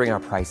thought we'd bring our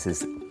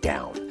prices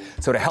down.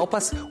 So to help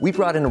us, we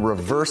brought in a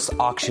reverse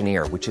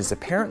auctioneer, which is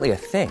apparently a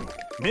thing.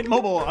 Mint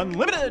Mobile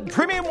Unlimited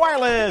Premium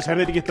Wireless. How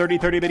to get 30,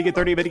 30, bit to get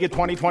 30, bit to get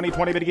 20, 20,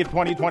 20, bit to get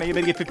 20, 20,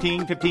 bit to get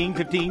 15, 15,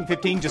 15,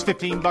 15, just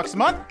 $15 a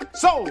month?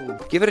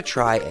 Sold! Give it a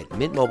try at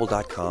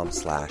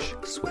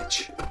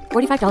mintmobile.com/switch.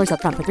 $45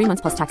 up front for 3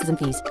 months plus taxes and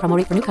fees. Promo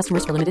rate for new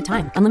customers for limited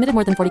time. Unlimited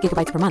more than 40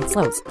 gigabytes per month.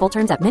 Slows full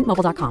terms at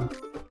mintmobile.com.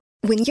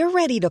 When you're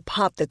ready to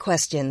pop the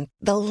question,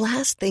 the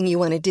last thing you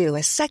want to do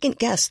is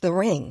second-guess the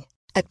ring.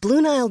 At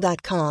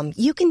BlueNile.com,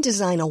 you can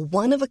design a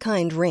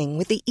one-of-a-kind ring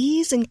with the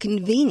ease and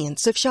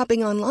convenience of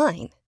shopping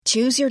online.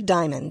 Choose your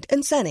diamond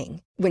and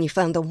setting. When you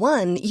find the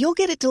one, you'll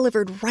get it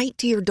delivered right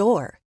to your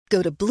door.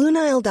 Go to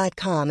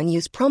BlueNile.com and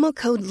use promo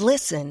code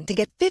LISTEN to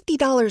get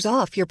 $50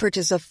 off your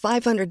purchase of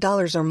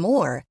 $500 or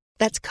more.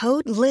 That's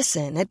code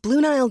LISTEN at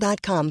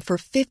BlueNile.com for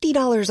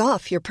 $50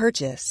 off your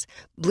purchase.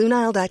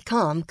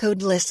 BlueNile.com,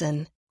 code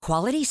LISTEN.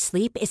 Quality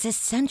sleep is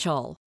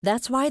essential.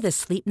 That's why the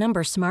Sleep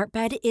Number Smart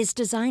Bed is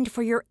designed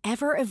for your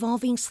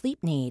ever-evolving sleep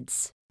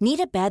needs. Need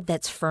a bed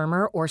that's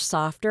firmer or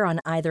softer on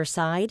either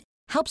side?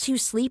 Helps you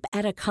sleep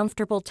at a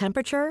comfortable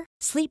temperature?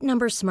 Sleep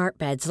Number Smart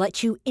Beds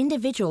let you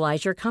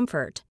individualize your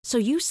comfort, so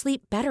you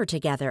sleep better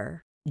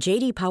together.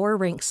 J.D. Power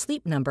ranks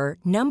Sleep Number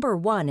number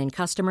 1 in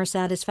customer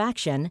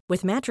satisfaction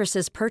with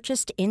mattresses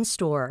purchased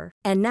in-store.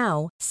 And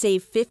now,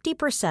 save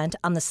 50%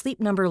 on the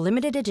Sleep Number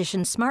Limited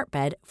Edition Smart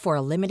Bed for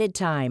a limited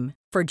time.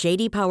 For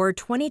J.D. Power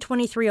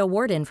 2023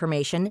 award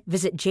information,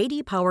 visit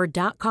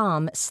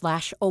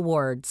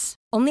jdpower.com/awards.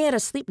 Only at a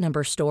Sleep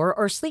Number store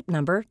or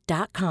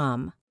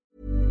sleepnumber.com.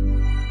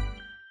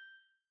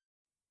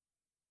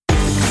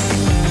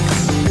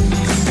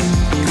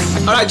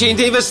 All right, Gene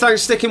Divas,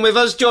 thanks for sticking with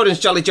us. Jordan's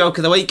Jolly Joke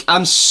of the Week.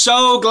 I'm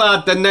so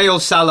glad the nail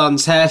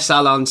salons, hair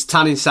salons,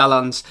 tanning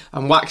salons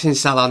and waxing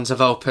salons have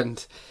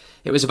opened.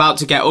 It was about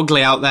to get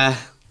ugly out there.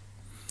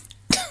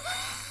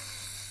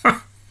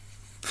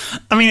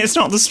 I mean, it's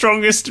not the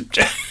strongest of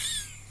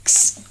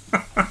jokes.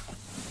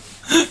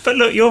 But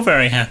look, you're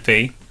very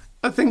happy.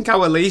 I think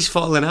our Lee's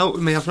fallen out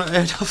with me. I've not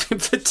heard of him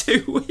for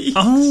 2 weeks.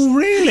 Oh,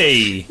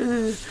 really?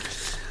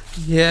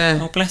 Yeah.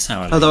 Oh, bless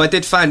our Lee. Although I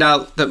did find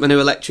out that my new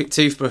electric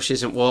toothbrush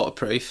isn't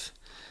waterproof.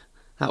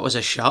 That was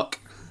a shock.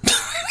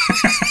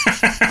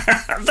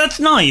 That's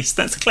nice.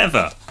 That's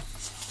clever.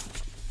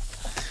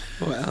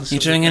 What else? You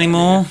doing any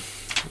more?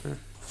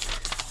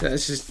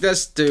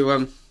 Let's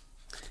do...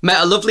 Met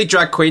a lovely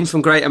drag queen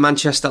from Greater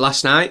Manchester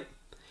last night.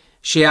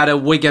 She had a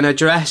wig and a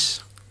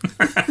dress.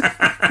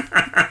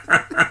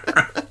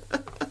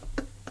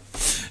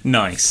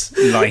 Nice.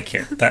 Like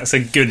it. That's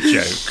a good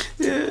joke.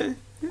 Yeah.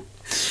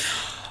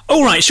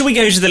 All right, shall we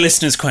go to the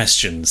listeners'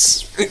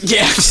 questions?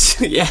 Yes.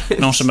 Yeah.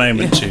 Not a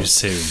moment too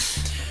soon.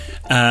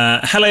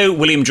 Hello,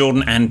 William,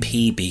 Jordan and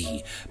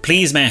PB.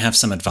 Please may I have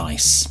some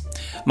advice?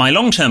 My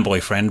long-term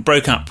boyfriend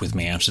broke up with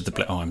me out of the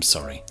blue. Oh, I'm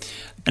sorry.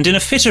 And in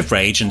a fit of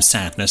rage and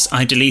sadness,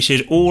 I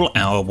deleted all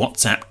our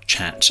WhatsApp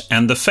chat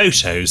and the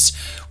photos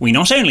we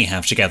not only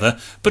have together,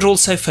 but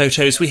also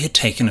photos we had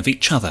taken of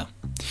each other.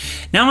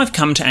 Now I've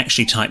come to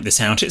actually type this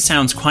out, it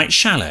sounds quite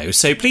shallow,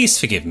 so please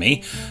forgive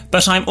me,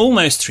 but I'm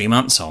almost 3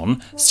 months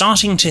on,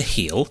 starting to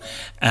heal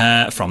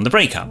from the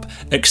breakup,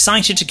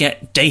 excited to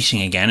get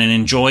dating again and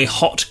enjoy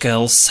hot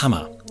girl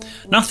summer.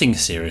 Nothing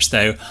serious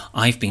though,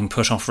 I've been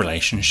put off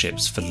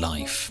relationships for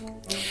life.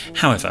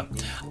 However,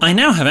 I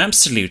now have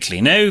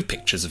absolutely no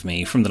pictures of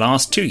me from the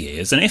last 2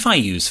 years, and if I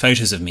use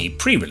photos of me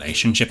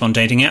pre-relationship on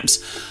dating apps,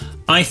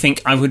 I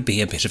think I would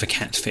be a bit of a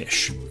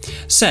catfish.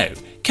 So,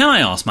 can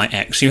I ask my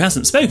ex, who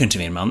hasn't spoken to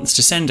me in months,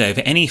 to send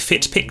over any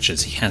fit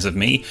pictures he has of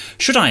me?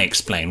 Should I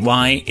explain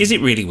why? Is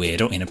it really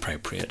weird or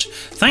inappropriate?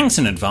 Thanks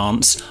in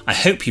advance, I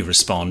hope you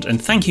respond, and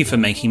thank you for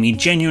making me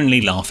genuinely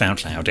laugh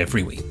out loud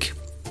every week.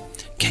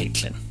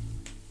 Caitlin.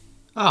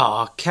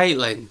 Oh,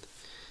 Caitlin.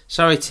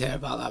 Sorry to hear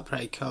about that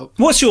breakup.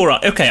 What's your...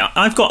 Okay,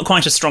 I've got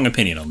quite a strong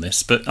opinion on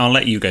this, but I'll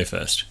let you go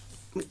first.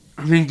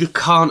 I mean, you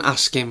can't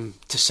ask him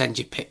to send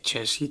you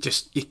pictures.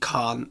 You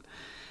can't.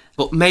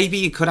 But maybe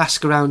you could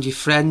ask around your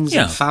friends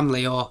and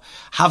family, or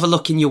have a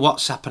look in your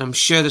WhatsApp, and I'm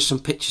sure there's some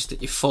pictures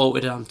that you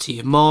forwarded on to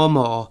your mum,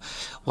 or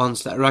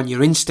ones that are on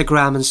your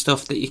Instagram and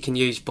stuff that you can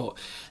use. But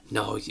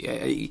no,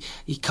 you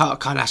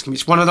can't ask him.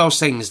 It's one of those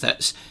things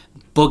that's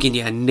bugging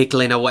you and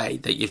niggling away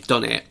that you've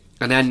done it.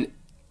 And then,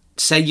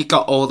 say you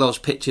got all those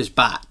pictures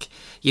back,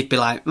 you'd be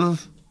like,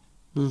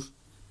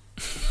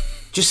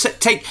 Just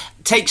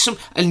take some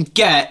and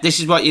this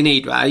is what you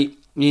need, right?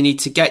 You need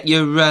to get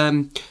your,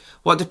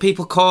 what do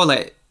people call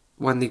it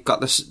when they've got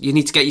this? You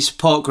need to get your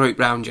support group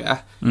round you,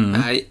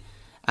 right?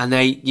 And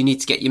you need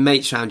to get your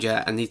mates round you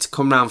and need to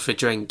come round for a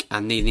drink,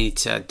 and they need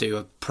to do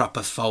a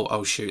proper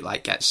photo shoot,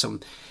 like get some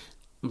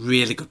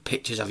really good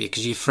pictures of you,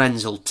 because your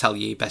friends will tell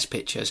you your best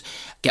pictures.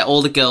 Get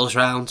all the girls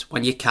round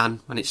when you can,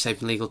 when it's safe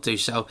and legal to do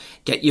so.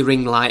 Get your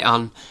ring light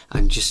on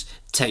and just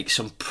take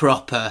some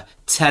proper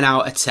 10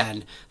 out of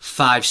 10,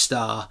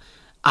 5-star,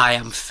 I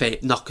am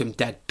fit, knock 'em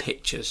dead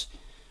pictures.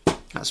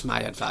 That's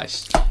my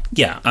advice.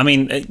 Yeah, I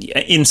mean,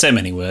 in so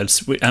many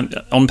words,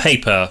 on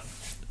paper,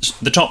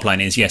 the top line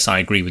is, yes, I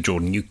agree with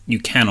Jordan. You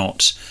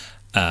cannot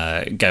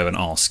go and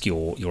ask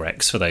your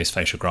ex for those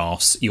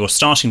photographs. You're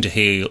starting to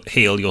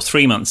heal. You're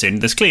 3 months in.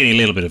 There's clearly a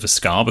little bit of a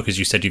scar because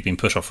you said you've been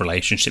put off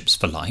relationships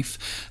for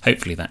life.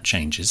 Hopefully that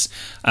changes.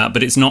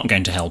 But it's not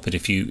going to help it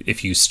if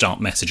you start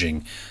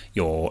messaging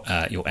your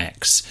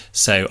ex.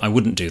 So I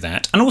wouldn't do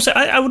that. And also,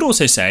 I would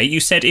also say, you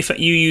said if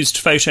you used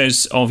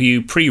photos of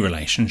you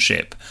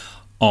pre-relationship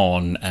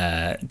on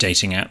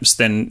dating apps,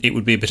 then it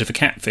would be a bit of a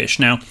catfish.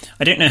 Now,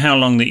 I don't know how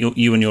long that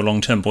you and your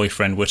long-term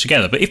boyfriend were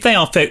together, but if they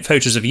are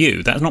photos of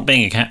you, that's not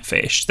being a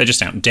catfish. They're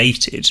just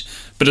outdated.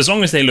 But as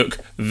long as they look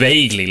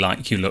vaguely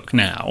like you look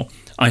now,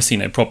 I see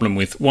no problem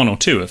with one or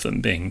two of them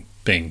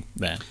being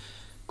there.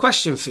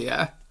 Question for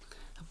you: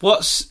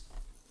 What's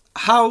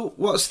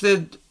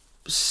the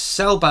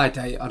sell-by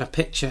date on a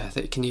picture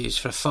that you can use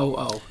for a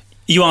photo?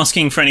 You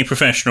asking for any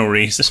professional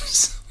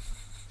reasons?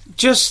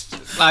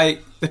 Just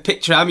like the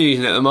picture I'm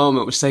using at the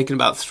moment was taken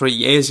about 3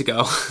 years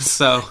ago.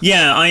 So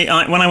yeah,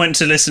 I when I went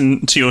to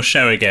listen to your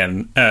show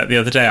again the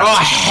other day,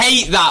 I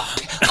hate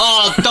that.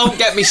 Oh, don't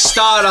get me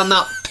started on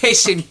that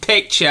pissing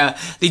picture.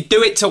 They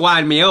do it to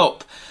wind me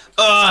up.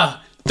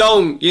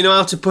 Don't. You know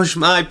how to push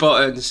my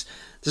buttons.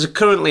 There's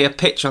currently a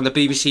picture on the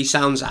BBC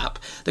Sounds app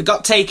that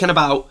got taken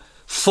about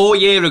 4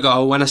 years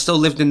ago when I still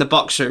lived in the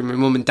box room with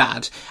mum and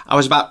dad. I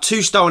was about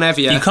 2 stone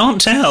heavier. You can't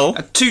tell.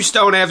 2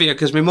 stone heavier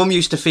because my mum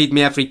used to feed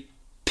me every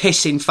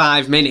pissing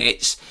 5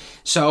 minutes.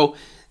 So,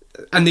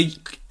 and they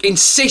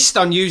insist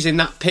on using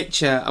that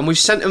picture, and we've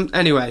sent them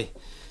anyway.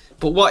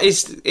 But what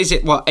is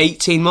it? What,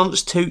 18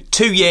 months? 2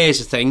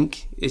 years, I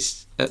think,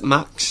 is at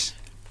max.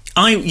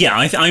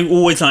 I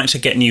always like to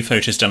get new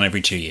photos done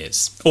every 2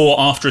 years, or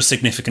after a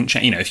significant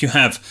change. You know, if you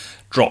have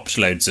dropped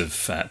loads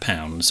of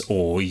pounds,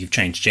 or you've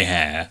changed your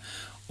hair,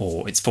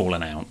 or it's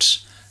fallen out,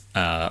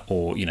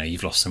 or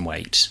you've lost some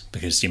weight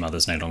because your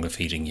mother's no longer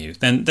feeding you,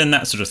 then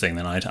that sort of thing.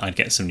 Then I'd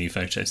get some new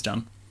photos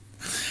done.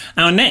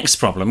 Our next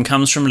problem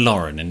comes from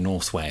Lauren in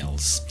North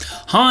Wales.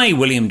 Hi,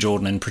 William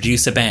Jordan and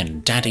producer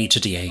Ben, Daddy to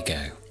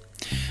Diego.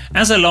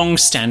 As a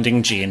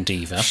long-standing G and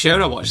diva,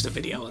 sure, I watched a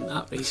video on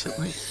that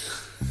recently.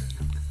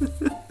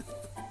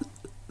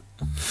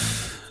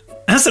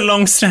 As a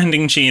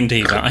long-standing G and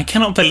diva, I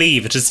cannot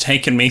believe it has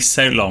taken me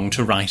so long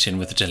to write in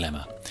with a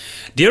dilemma.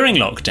 During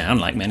lockdown,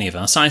 like many of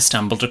us, I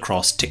stumbled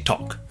across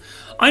TikTok.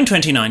 I'm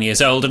 29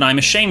 years old and I'm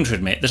ashamed to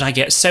admit that I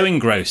get so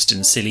engrossed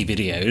in silly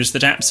videos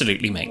that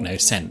absolutely make no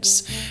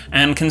sense,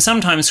 and can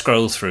sometimes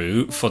scroll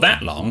through for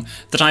that long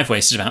that I've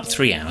wasted about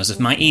 3 hours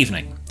of my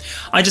evening.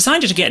 I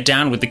decided to get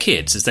down with the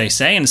kids, as they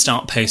say, and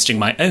start posting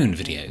my own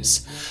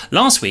videos.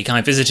 Last week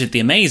I visited the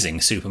amazing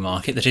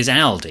supermarket that is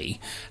Aldi,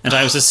 and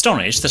I was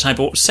astonished that I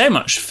bought so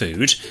much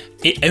food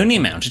it only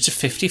amounted to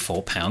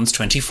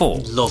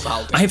 £54.24. Love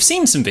Aldi. I have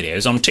seen some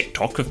videos on TikTok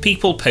TikTok of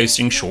people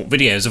posting short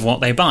videos of what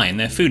they buy in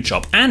their food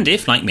shop, and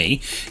if, like me,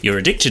 you're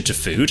addicted to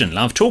food and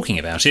love talking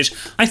about it,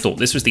 I thought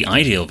this was the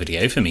ideal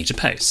video for me to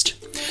post.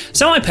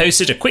 So I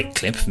posted a quick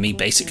clip of me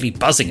basically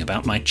buzzing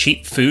about my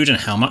cheap food and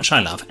how much I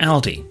love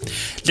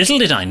Aldi. Little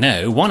did I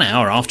know, 1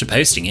 hour after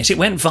posting it, it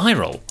went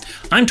viral.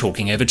 I'm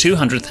talking over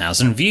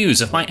 200,000 views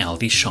of my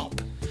Aldi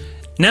shop.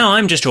 Now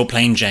I'm just your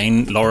plain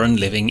Jane Lauren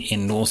living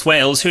in North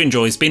Wales who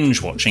enjoys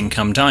binge-watching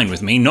Come Dine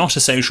With Me, not a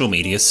social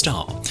media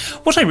star.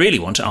 What I really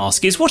want to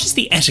ask is, what is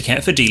the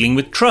etiquette for dealing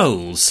with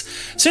trolls?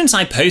 Since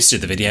I posted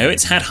the video,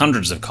 it's had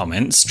hundreds of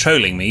comments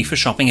trolling me for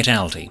shopping at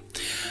Aldi.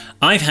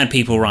 I've had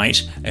people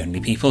write,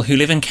 only people who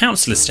live in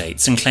council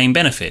estates and claim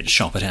benefits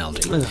shop at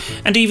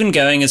Aldi, and even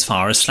going as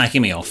far as slagging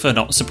me off for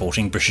not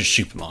supporting British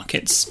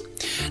supermarkets.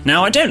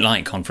 Now, I don't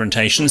like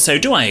confrontation, so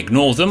do I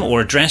ignore them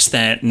or address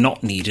their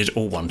not needed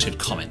or wanted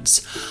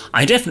comments?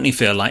 I definitely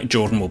feel like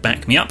Jordan will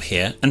back me up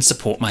here and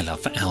support my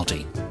love for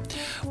Aldi.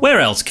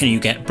 Where else can you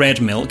get bread,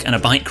 milk and a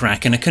bike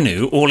rack and a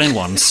canoe all in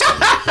one store?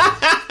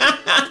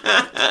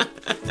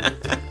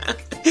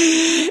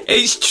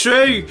 It's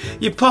true.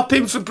 You pop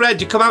in for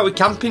bread, you come out with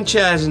camping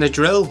chairs and a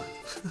drill.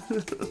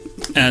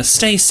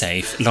 Stay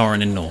safe,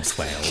 Lauren in North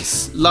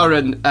Wales.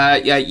 Lauren,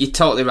 yeah, you're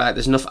totally right.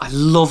 There's enough. I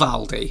love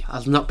Aldi.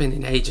 I've not been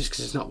in ages because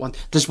there's not one.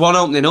 There's one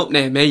opening up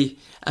near me,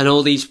 and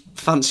all these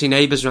fancy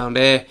neighbours around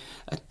here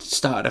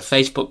started a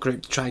Facebook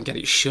group to try and get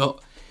it shut.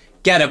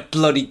 Get a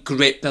bloody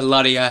grip, the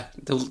lot of you.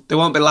 They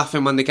won't be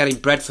laughing when they're getting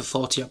bread for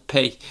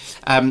 40p.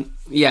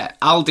 Yeah,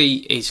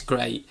 Aldi is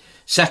great.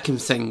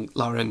 Second thing,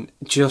 Lauren,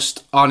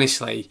 just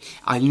honestly,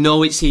 I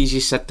know it's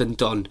easier said than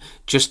done.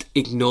 Just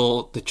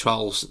ignore the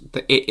trolls.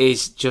 It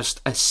is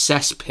just a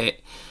cesspit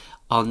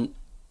on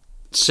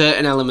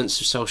certain elements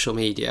of social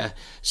media,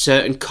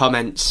 certain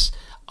comments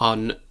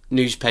on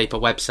newspaper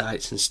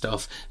websites and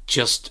stuff.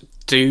 Just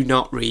do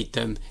not read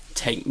them.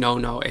 Take no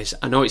notice.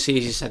 I know it's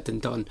easier said than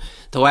done.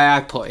 The way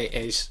I put it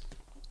is,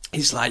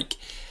 it's like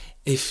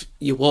if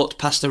you walked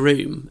past a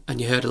room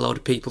and you heard a load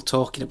of people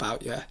talking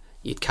about you,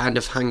 you'd kind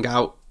of hang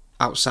out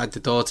outside the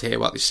door to hear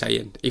what they're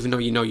saying, even though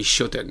you know you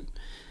shouldn't.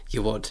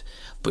 You would,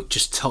 but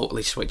just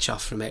totally switch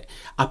off from it.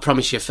 I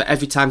promise you, for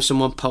every time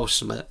someone posts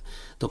something,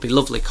 there'll be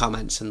lovely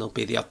comments and there'll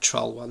be the odd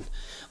troll one.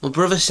 My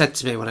brother said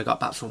to me when I got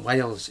back from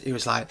Wales, he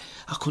was like,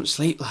 I couldn't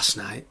sleep last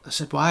night. I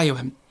said, why? He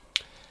went,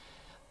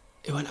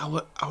 I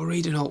were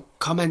reading all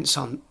comments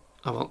on,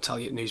 I won't tell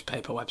you, the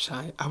newspaper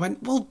website. I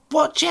went, well,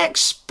 what do you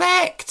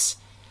expect?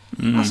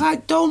 I was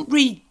like, don't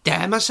read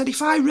them. I said,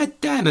 if I read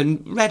them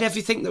and read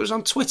everything that was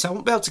on Twitter, I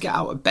wouldn't be able to get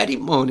out of bed in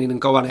the morning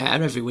and go on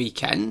air every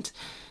weekend.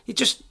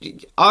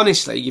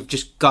 Honestly, you've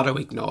just got to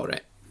ignore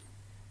it.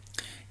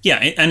 Yeah,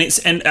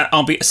 it's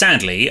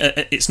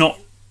not,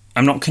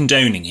 I'm not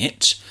condoning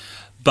it,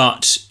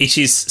 but it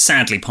is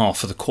sadly par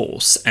for the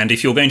course. And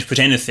if you're going to put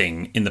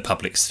anything in the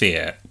public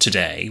sphere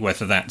today,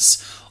 whether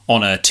that's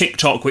on a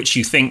TikTok, which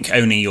you think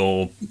only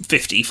your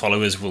 50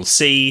 followers will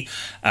see,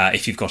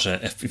 if you've got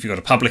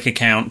a public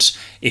account,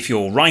 if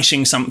you're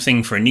writing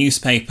something for a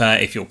newspaper,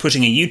 if you're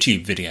putting a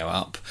YouTube video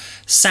up,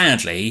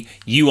 sadly,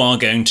 you are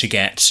going to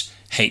get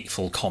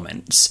hateful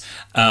comments.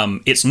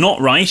 It's not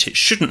right, it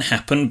shouldn't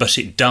happen, but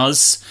it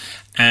does,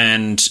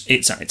 and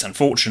it's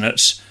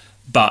unfortunate.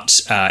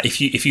 But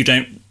if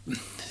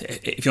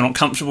you're not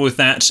comfortable with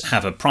that,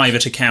 have a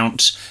private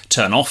account,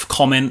 turn off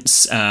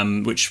comments,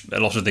 which a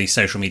lot of these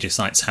social media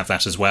sites have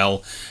that as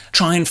well.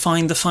 Try and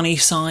find the funny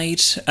side.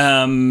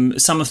 Some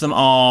of them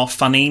are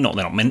funny, they're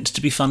not meant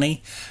to be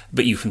funny,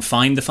 but you can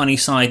find the funny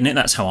side in it.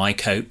 That's how I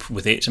cope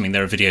with it. I mean,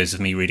 there are videos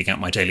of me reading out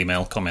my Daily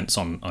Mail comments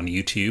on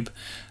YouTube,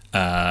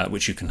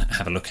 which you can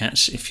have a look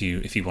at if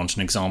you want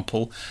an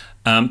example.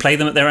 Play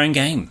them at their own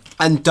game.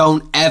 And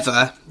don't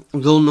ever,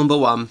 rule number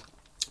one,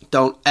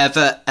 don't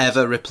ever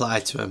reply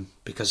to them,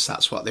 because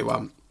that's what they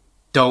want.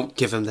 Don't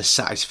give them the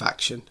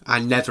satisfaction. I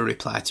never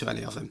reply to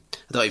any of them. I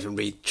don't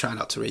even try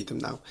not to read them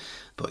now.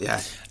 But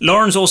yeah.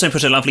 Lauren's also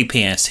put a lovely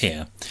PS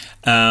here,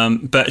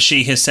 but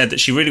she has said that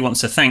she really wants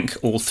to thank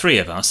all three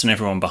of us and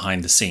everyone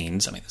behind the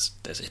scenes. I mean,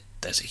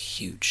 there's a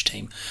huge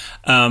team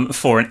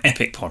for an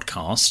epic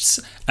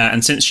podcast.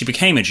 And since she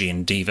became a G&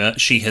 Diva,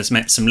 she has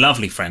met some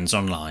lovely friends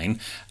online.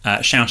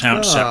 Shout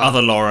out to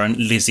other Lauren,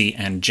 Lizzie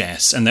and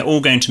Jess. And they're all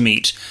going to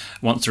meet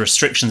once the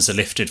restrictions are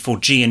lifted for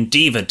G&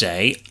 Diva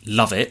Day.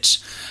 Love it.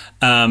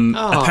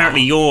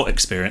 Apparently your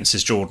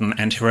experiences, Jordan,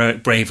 and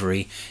heroic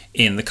bravery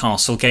in the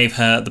castle gave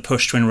her the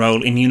push to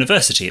enrol in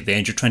university at the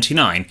age of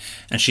 29,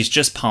 and she's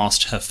just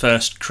passed her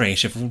first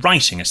creative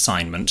writing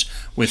assignment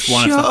with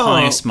one of the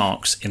highest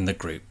marks in the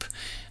group,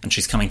 and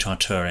she's coming to our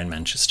tour in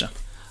Manchester.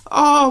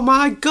 Oh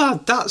my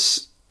God,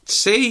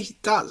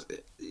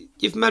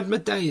 you've made my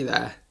day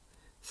there.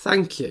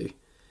 Thank you.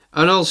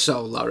 And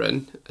also,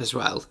 Lauren, as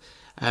well,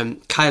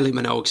 Kylie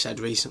Minogue said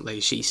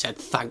recently, she said,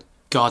 thank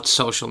God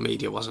social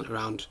media wasn't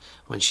around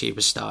when she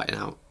was starting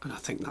out, and I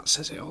think that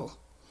says it all.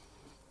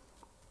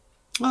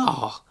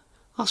 Oh,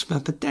 that's my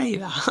day,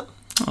 that.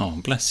 Oh,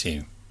 bless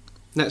you.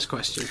 Next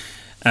question.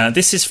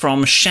 This is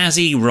from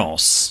Shazzy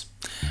Ross.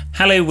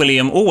 Hello,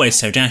 William, always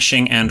so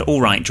dashing, and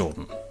all right,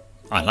 Jordan.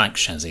 I like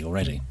Shazzy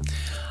already.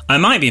 I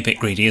might be a bit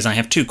greedy as I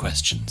have 2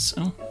 questions.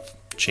 Oh,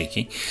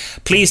 cheeky.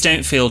 Please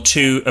don't feel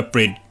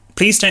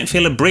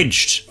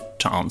abridged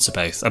to answer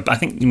both. I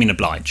think you mean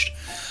obliged.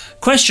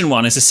 Question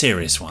 1 is a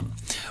serious one.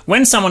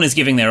 When someone is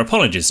giving their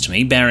apologies to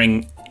me,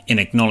 bearing in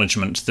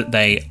acknowledgement that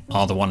they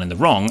are the one in the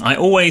wrong, I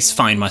always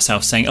find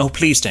myself saying, oh,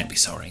 please don't be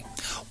sorry.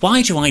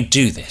 Why do I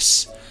do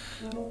this?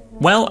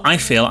 Well, I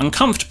feel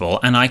uncomfortable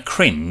and I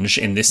cringe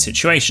in this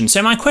situation.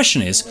 So my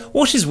question is,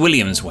 what is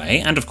William's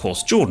way, and of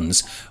course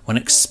Jordan's, when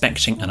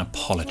expecting an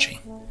apology?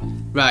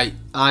 Right,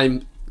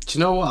 do you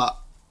know what?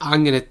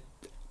 I'm going to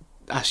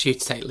ask you to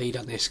take lead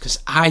on this, because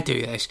I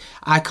do this.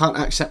 I can't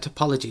accept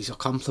apologies or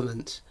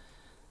compliments.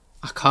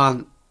 I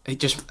can't. I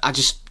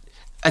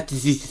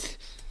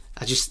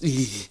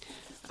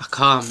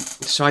can't.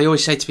 So I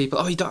always say to people,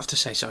 oh, you don't have to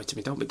say sorry to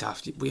me, don't be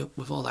daft,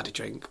 we've all had a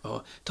drink,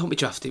 or don't be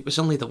daft, it was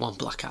only the one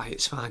black eye,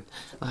 it's fine.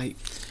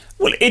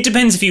 Well, it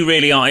depends if you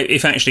really are,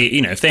 if actually,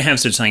 if they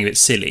have said something a bit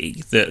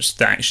silly that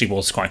actually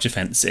was quite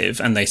offensive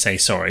and they say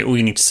sorry, all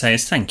you need to say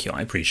is thank you,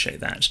 I appreciate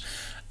that.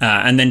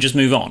 And then just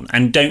move on.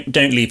 And don't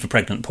leave a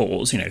pregnant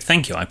pause,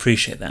 thank you, I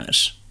appreciate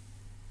that.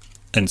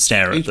 And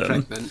stare at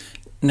them. Pregnant?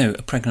 No,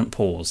 a pregnant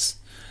pause.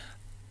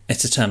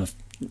 It's a term of,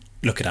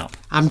 look it up.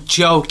 I'm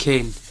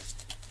joking.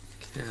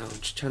 No, I'm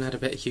just trying to add a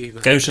bit of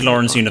humour. Go to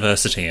Lawrence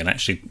University and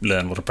actually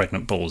learn what a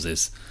pregnant pause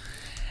is.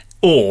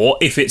 Or,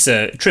 if it's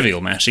a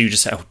trivial matter, you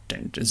just say, oh,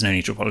 there's no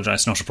need to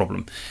apologise, not a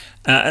problem.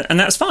 And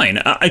that's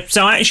fine.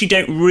 So I actually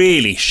don't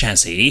really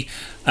Shazzy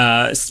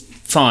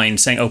fine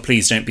saying, oh,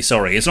 please don't be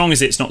sorry. As long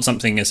as it's not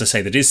something, as I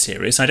say, that is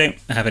serious, I don't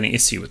have any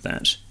issue with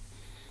that.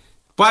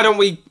 Why don't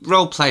we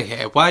role-play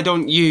here? Why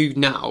don't you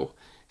now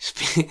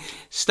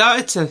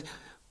started to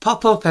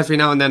pop up every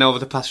now and then over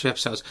the past few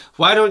episodes.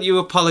 Why don't you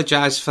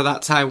apologise for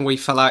that time we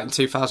fell out in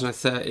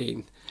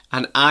 2013?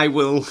 And I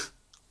will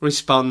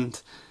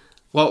respond.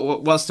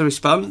 What's the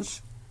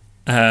response?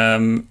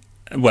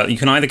 Well, you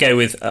can either go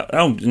with,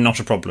 oh, not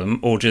a problem,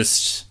 or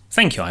just,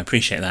 thank you, I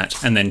appreciate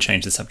that, and then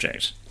change the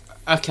subject.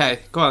 Okay,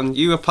 go on.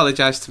 You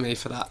apologise to me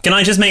for that. Can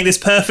I just make this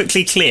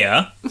perfectly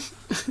clear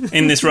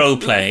in this role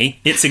play?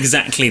 It's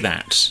exactly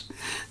that.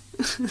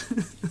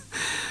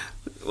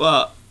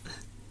 What?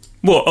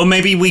 What? Or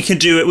maybe we could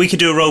do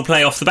a role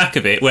play off the back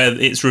of it where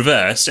it's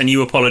reversed and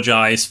you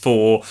apologise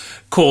for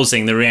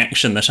causing the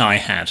reaction that I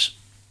had.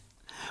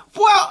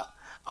 What?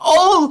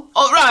 All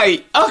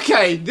right.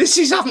 Okay, this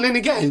is happening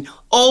again.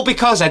 All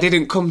because I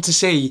didn't come to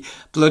see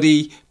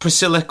bloody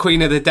Priscilla,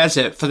 Queen of the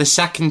Desert, for the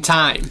second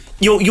time.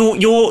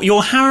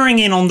 You're hammering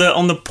in on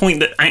the point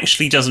that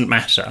actually doesn't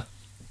matter.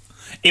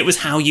 It was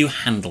how you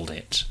handled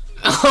it.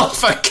 Oh,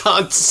 for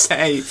God's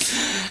sake.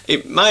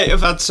 It might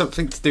have had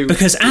something to do with...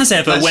 Because as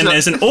ever, when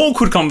there's an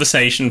awkward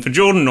conversation for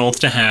Jordan North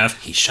to have,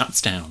 he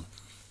shuts down.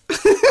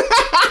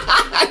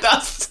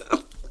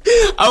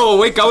 Oh,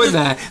 we're going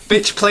there.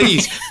 Bitch,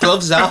 please.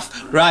 Gloves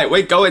off. Right,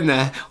 we're going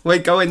there.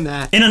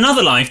 In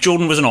another life,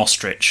 Jordan was an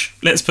ostrich.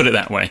 Let's put it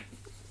that way.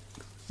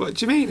 What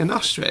do you mean, an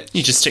ostrich?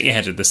 You just stick your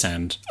head in the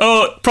sand.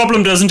 Oh,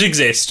 problem doesn't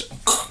exist.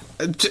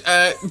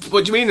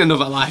 What do you mean,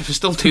 another life? I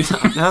still do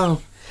that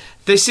now.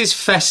 This is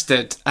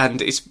festered,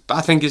 and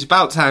I think it's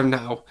about time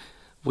now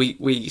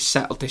we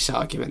settled this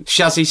argument.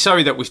 Shazzy,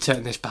 sorry that we've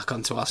turned this back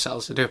onto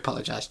ourselves. I do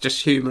apologise.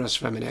 Just humour us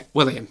for a minute.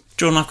 William.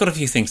 Jordan, I've got a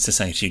few things to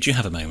say to you. Do you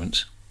have a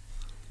moment?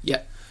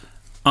 Yeah.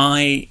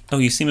 Oh,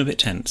 you seem a bit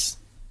tense.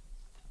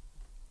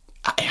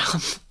 I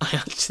am. I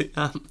actually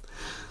am.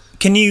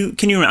 Can you?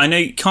 I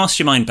know. Cast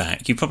your mind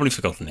back. You've probably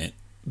forgotten it,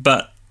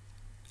 but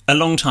a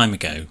long time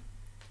ago,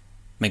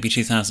 maybe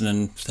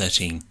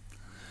 2013,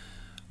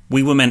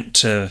 we were meant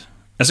to,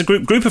 as a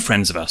group of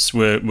friends of us,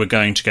 we're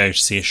going to go to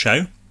see a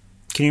show.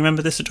 Can you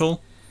remember this at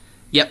all?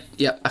 Yep,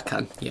 I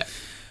can. Yeah.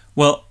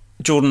 Well,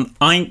 Jordan,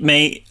 I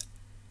may,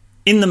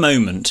 in the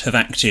moment, have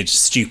acted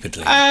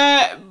stupidly.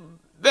 What?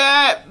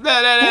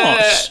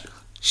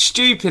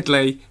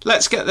 Stupidly.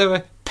 Let's get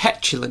there.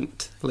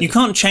 Petulantly. You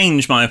can't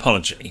change my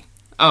apology.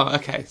 Oh,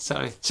 okay.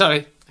 Sorry.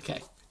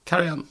 Okay,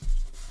 carry on.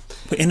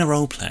 We're in a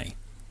role play.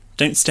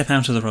 Don't step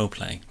out of the role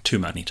play too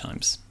many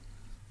times.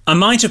 I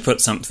might have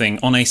put something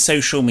on a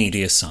social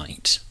media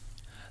site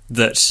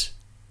that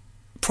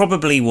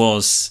probably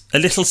was a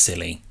little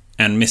silly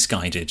and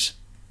misguided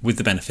with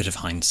the benefit of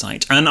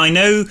hindsight. And I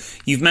know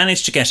you've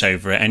managed to get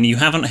over it and you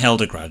haven't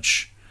held a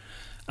grudge.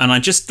 And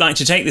I'd just like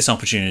to take this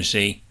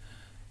opportunity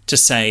to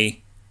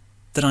say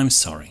that I'm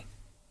sorry.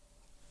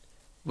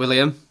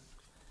 William,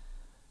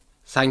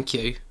 thank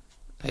you.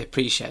 I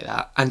appreciate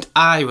that. And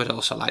I would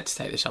also like to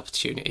take this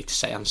opportunity to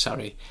say I'm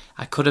sorry.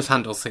 I could have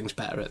handled things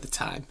better at the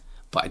time,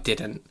 but I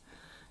didn't.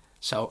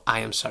 So I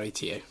am sorry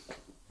to you.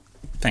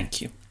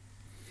 Thank you.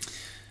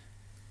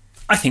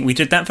 I think we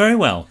did that very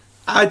well.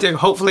 I do.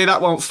 Hopefully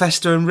that won't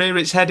fester and rear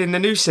its head in the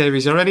new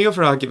series or any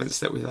other arguments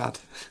that we've had.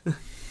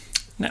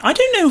 No, I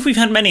don't know if we've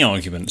had many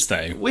arguments,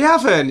 though. We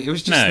haven't. It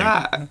was just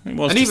that. It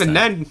was and just even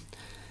that. then,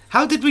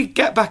 how did we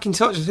get back in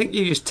touch? I think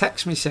you just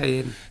text me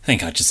saying... I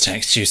think I just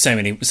texted you.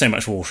 So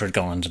much water had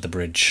gone under the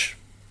bridge.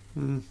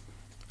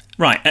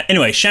 Right,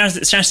 anyway,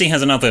 Shazzy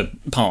has another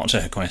part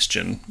to her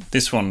question.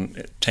 This one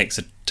takes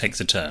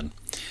a turn.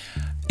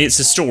 It's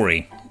a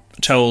story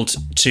told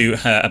to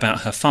her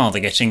about her father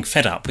getting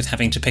fed up with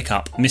having to pick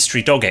up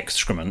mystery dog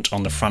excrement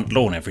on the front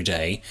lawn every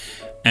day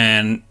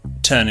and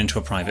turn into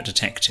a private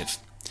detective.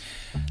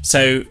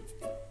 So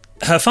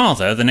her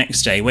father, the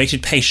next day,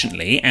 waited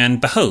patiently,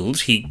 and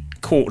behold, he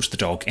caught the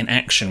dog in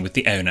action with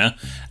the owner,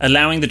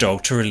 allowing the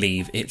dog to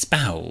relieve its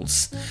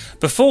bowels.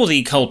 Before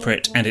the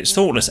culprit and its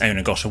thoughtless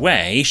owner got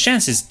away,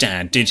 Shaz's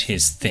dad did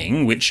his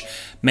thing, which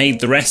made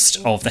the rest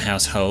of the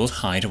household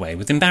hide away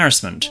with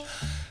embarrassment.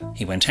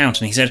 He went out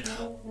and he said,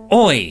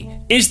 "Oi,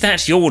 is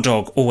that your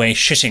dog always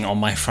shitting on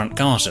my front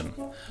garden?"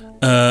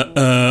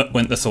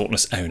 Went the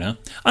thoughtless owner.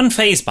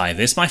 Unfazed by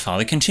this, my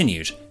father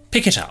continued,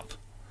 "Pick it up."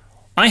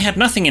 I had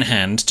nothing in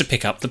hand to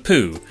pick up the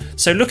poo,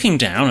 so looking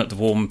down at the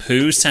warm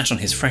poo sat on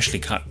his freshly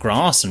cut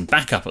grass and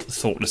back up at the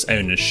thoughtless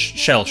owner's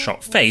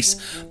shell-shocked face,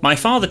 my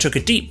father took a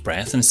deep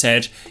breath and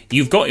said,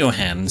 "You've got your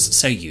hands,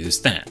 so use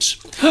that."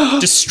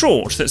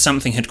 Distraught that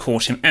something had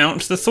caught him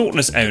out, the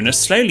thoughtless owner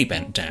slowly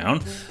bent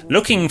down,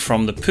 looking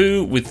from the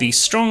poo with the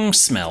strong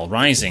smell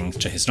rising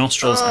to his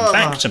nostrils and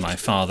back to my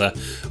father,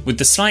 with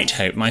the slight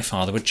hope my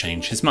father would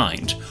change his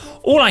mind.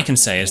 All I can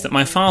say is that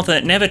my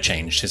father never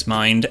changed his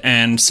mind,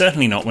 and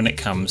certainly not when it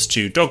comes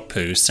to dog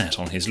poo sat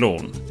on his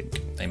lawn. I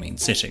think they mean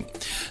sitting.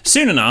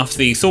 Soon enough,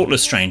 the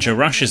thoughtless stranger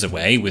rushes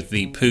away with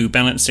the poo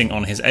balancing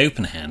on his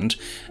open hand,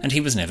 and he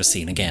was never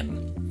seen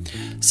again.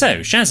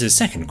 So, Shaz's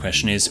second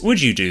question is, would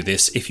you do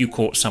this if you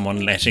caught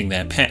someone letting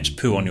their pet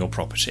poo on your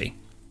property?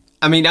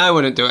 I mean, I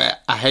wouldn't do it.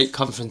 I hate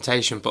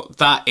confrontation, but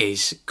that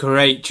is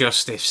great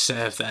justice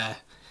served there.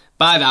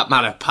 By that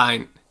man a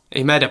pint.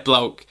 He made a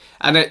bloke.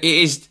 And it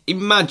is,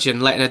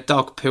 imagine letting a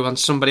dog poo on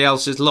somebody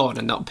else's lawn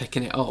and not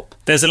picking it up.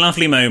 There's a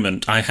lovely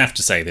moment, I have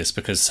to say this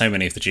because so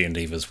many of the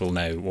G&Divas will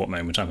know what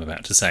moment I'm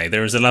about to say.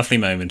 There is a lovely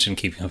moment in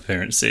Keeping Up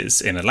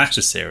Appearances in a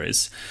latter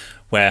series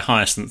where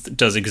Hyacinth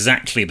does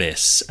exactly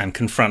this and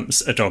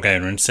confronts a dog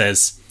owner and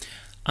says,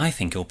 "I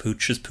think your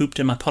pooch has pooped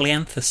in my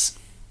polyanthus."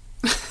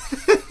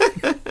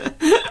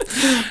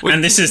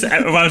 And this is, when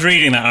I was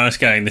reading that, I was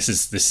going, this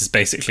is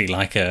basically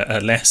like a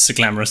less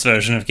glamorous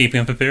version of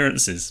Keeping Up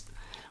Appearances.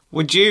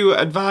 Would you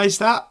advise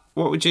that?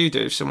 What would you do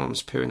if someone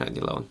was pooing on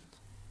your lawn?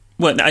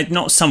 Well,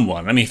 not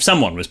someone. I mean, if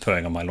someone was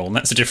pooing on my lawn,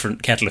 that's a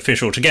different kettle of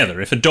fish altogether.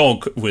 If a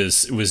dog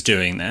was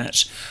doing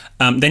that,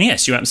 then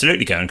yes, you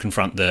absolutely go and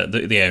confront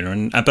the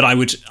owner. But I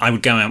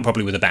would go out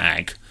probably with a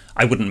bag.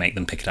 I wouldn't make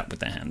them pick it up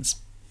with their hands.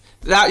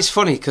 That is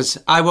funny because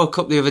I woke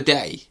up the other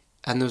day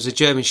and there was a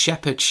German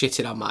Shepherd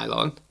shitting on my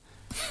lawn.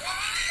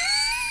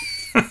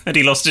 And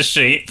he lost his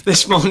sheep.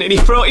 This morning he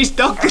brought his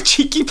dog, the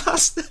cheeky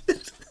bastard.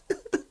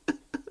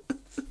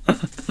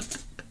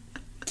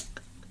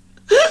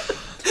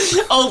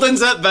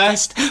 Alden's at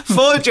best.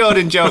 4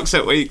 Jordan jokes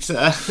a week,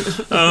 sir.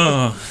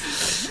 Oh,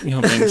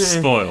 you're being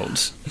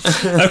spoiled.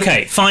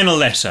 Okay, final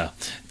letter.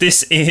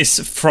 This is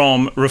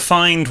from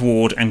Refined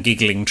Ward and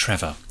Giggling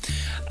Trevor.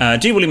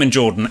 Dear William and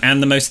Jordan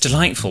and the most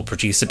delightful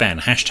producer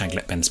Ben,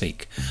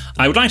 #LetBenSpeak.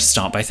 I would like to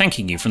start by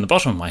thanking you from the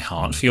bottom of my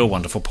heart for your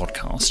wonderful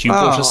podcast. You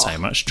brought us so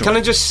much joy. Can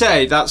I just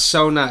say, that's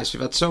so nice.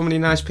 We've had so many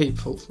nice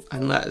people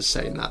and letters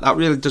saying that. That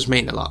really does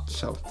mean a lot,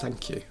 so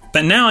thank you.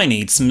 But now I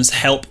need some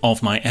help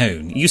of my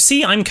own. You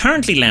see, I'm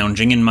currently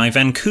lounging in my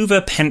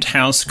Vancouver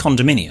penthouse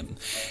condominium.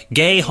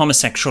 Gay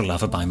homosexual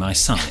lover by my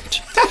side.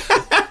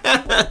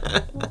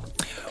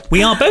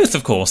 We are both,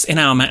 of course, in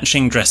our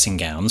matching dressing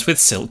gowns with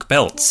silk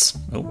belts.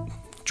 Oh,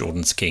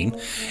 Jordan's keen.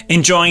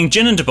 Enjoying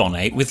gin and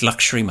debonnaire with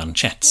luxury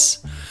manchettes.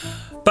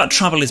 But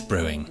trouble is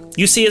brewing.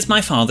 You see, it's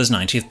my father's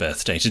 90th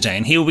birthday today,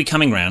 and he will be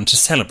coming round to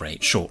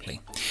celebrate shortly.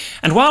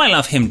 And while I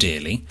love him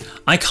dearly,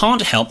 I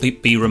can't help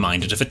but be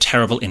reminded of a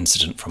terrible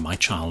incident from my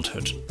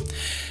childhood.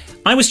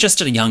 I was just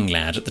a young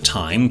lad at the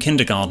time,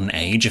 kindergarten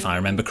age if I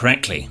remember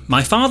correctly.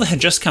 My father had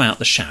just come out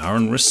the shower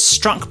and was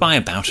struck by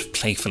a bout of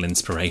playful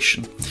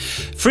inspiration.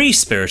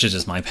 Free-spirited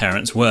as my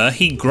parents were,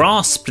 he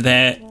grasped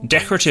their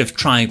decorative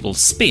tribal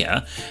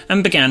spear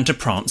and began to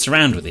prance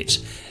around with it,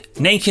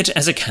 naked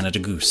as a Canada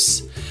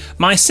goose.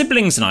 My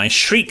siblings and I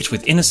shrieked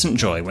with innocent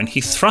joy when he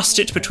thrust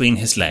it between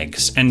his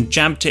legs and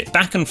jabbed it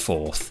back and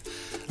forth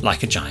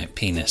like a giant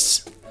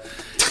penis.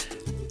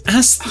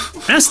 As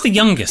the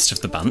youngest of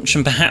the bunch,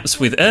 and perhaps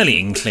with early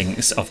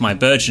inklings of my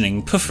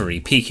burgeoning puffery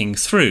peeking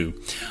through,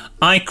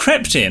 I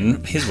crept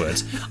in, his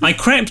words, I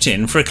crept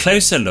in for a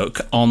closer look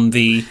on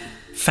the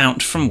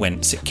fount from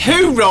whence it came.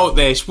 Who wrote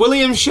this?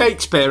 William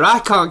Shakespeare? I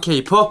can't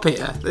keep up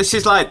here. This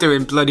is like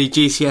doing bloody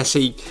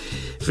GCSE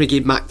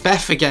frigging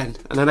Macbeth again,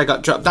 and then I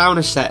got dropped down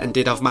a set and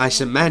did Of Mice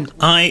and Men.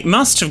 I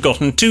must have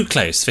gotten too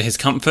close for his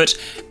comfort,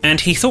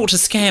 and he thought to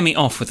scare me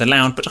off with a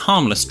loud but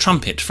harmless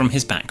trumpet from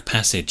his back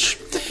passage.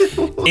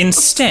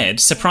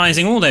 Instead,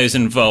 surprising all those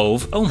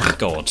involved, oh my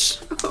god,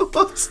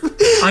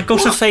 I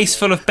got a face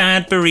full of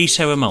bad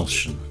burrito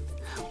emulsion.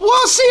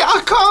 What's he?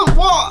 I can't.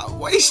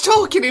 What? He's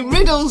talking in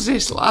riddles,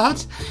 this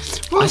lad.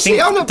 What's he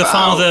on about? The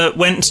father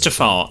went to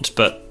fart,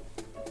 but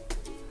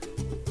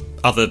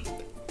other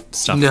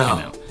stuff came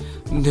out.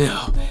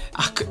 No.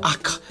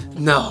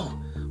 No.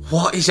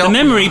 What is The up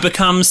memory with that?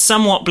 becomes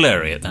somewhat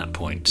blurry at that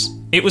point.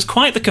 It was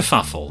quite the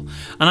kerfuffle,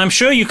 and I'm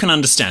sure you can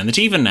understand that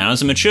even now,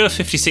 as a mature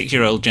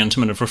 56-year-old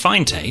gentleman of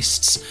refined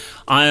tastes,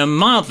 I am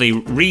mildly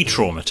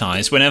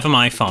re-traumatised whenever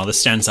my father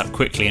stands up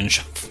quickly and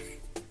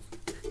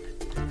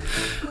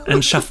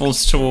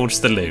shuffles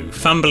towards the loo,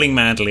 fumbling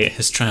madly at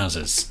his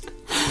trousers.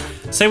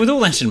 So with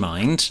all that in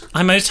mind,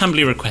 I most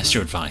humbly request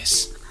your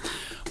advice.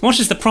 What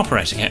is the proper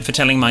etiquette for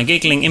telling my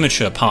giggling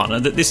immature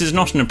partner that this is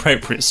not an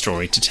appropriate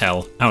story to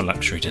tell our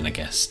luxury dinner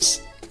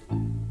guests?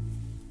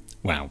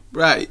 Wow.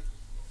 Right.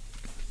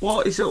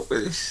 What is up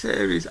with this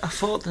series? I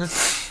thought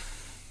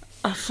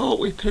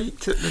we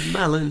peaked at the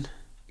melon.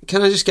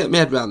 Can I just get my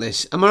head around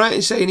this? Am I right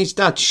in saying his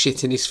dad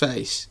shit in his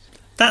face?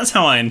 That's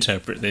how I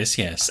interpret this,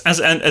 yes.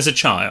 As a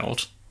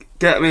child.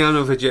 Get me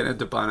another gin and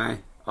Dubonnet.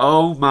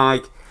 Oh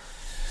my...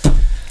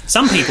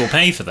 Some people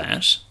pay for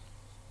that.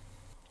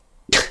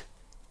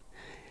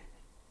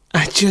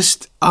 I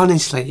just,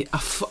 honestly, I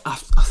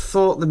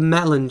thought the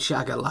melon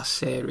shagger last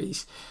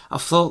series, I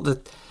thought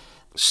the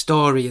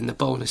story in the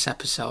bonus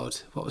episode,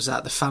 what was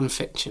that, the fan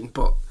fiction,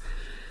 but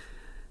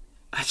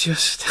I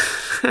just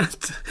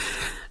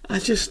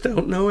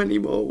don't know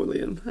anymore,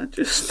 William. I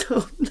just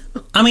don't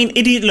know. I mean,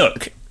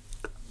 look.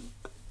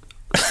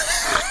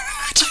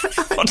 I don't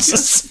know what to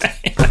say.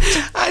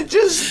 I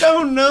just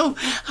don't know.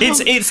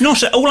 It's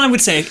not. All I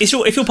would say is,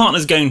 if your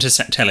partner's going to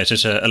tell it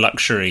at a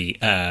luxury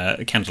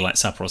candlelight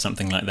supper or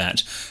something like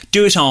that,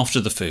 do it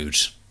after the food.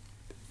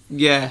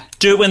 Yeah.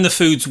 Do it when the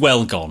food's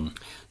well gone.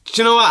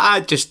 Do you know what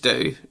I'd just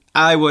do?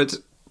 I would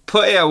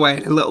put it away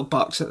in a little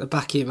box at the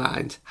back of your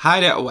mind,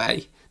 hide it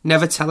away,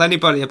 never tell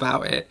anybody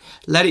about it,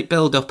 let it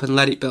build up,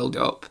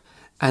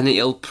 and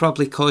it'll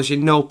probably cause you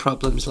no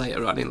problems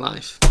later on in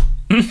life.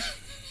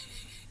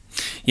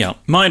 Yeah,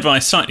 my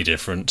advice slightly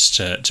different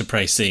to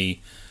Précy.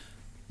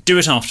 Do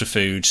it after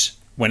food,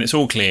 when it's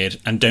all cleared,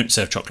 and don't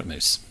serve chocolate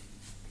mousse.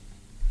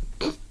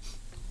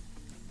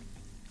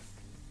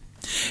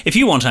 If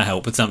you want our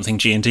help with something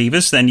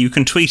G&Divas, then you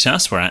can tweet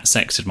us, we're at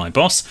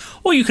sexedmyboss,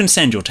 or you can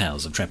send your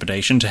tales of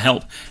trepidation to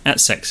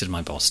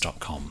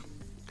help@sexedmyboss.com.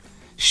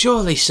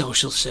 Surely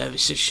social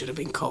services should have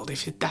been called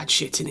if your dad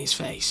shit in his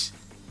face.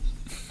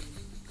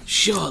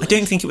 Surely. I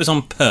don't think it was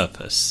on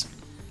purpose,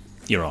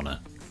 Your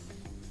Honour.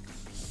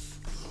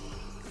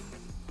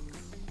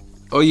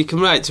 Or you can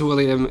write to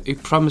William, who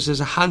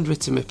promises a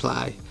handwritten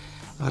reply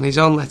on his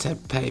own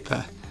letterhead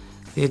paper.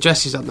 The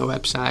address is on the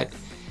website,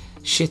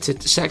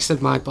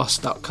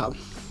 sexedmyboss.com.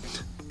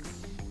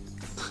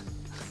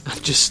 I'm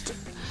just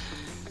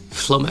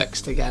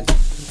flummoxed again.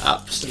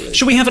 Absolutely.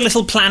 Shall we have a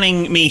little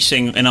planning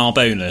meeting in our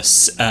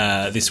bonus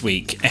this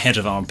week ahead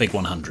of our big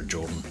 100,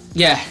 Jordan?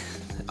 Yeah,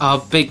 our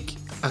big...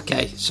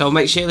 Okay, so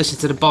make sure you listen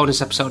to the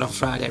bonus episode on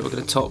Friday. We're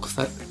going to talk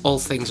for all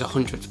things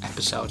 100th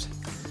episode.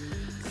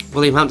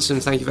 William Hanson,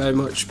 thank you very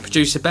much.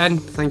 Producer Ben,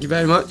 thank you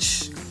very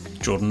much.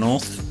 Jordan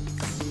North,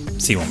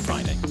 see you on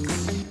Friday.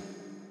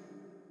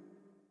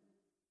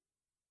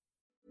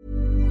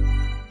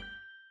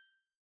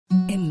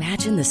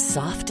 Imagine the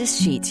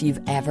softest sheets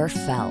you've ever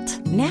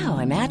felt. Now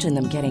imagine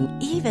them getting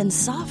even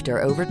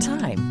softer over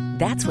time.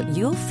 That's what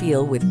you'll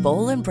feel with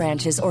Boll &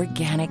 Branch's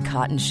organic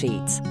cotton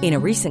sheets. In a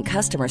recent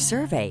customer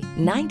survey,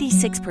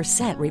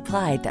 96%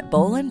 replied that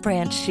Boll &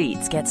 Branch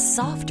sheets get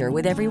softer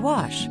with every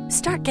wash.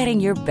 Start getting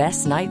your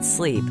best night's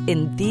sleep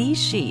in these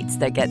sheets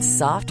that get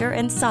softer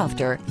and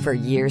softer for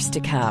years to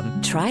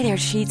come. Try their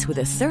sheets with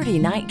a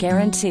 30-night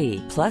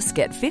guarantee. Plus,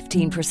 get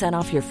 15%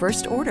 off your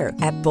first order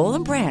at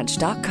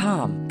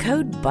bollandbranch.com.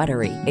 Code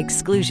BUTTERY.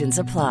 Exclusions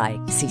apply.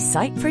 See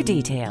site for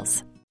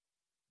details.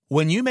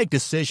 When you make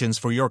decisions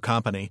for your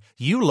company,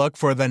 you look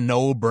for the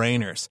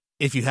no-brainers.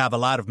 If you have a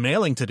lot of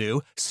mailing to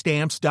do,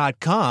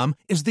 Stamps.com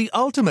is the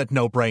ultimate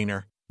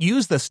no-brainer.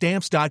 Use the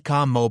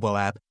Stamps.com mobile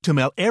app to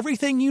mail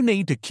everything you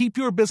need to keep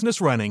your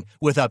business running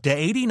with up to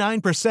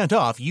 89%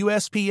 off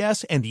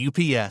USPS and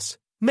UPS.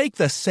 Make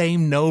the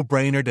same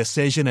no-brainer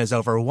decision as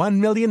over 1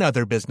 million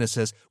other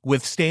businesses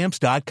with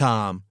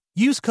Stamps.com.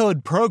 Use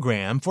code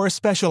PROGRAM for a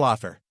special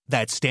offer.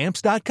 That's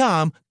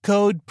Stamps.com,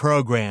 code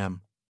PROGRAM.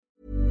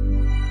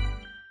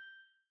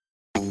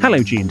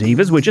 Hello,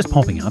 G&Divas. We're just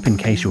popping up in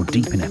case you're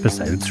deep in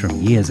episodes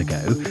from years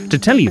ago to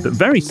tell you that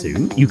very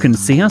soon you can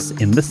see us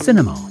in the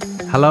cinema.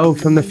 Hello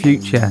from the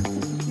future.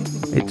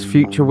 It's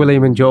future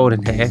William and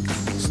Jordan here.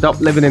 Stop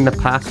living in the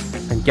past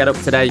and get up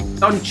to date.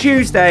 On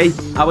Tuesday,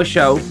 our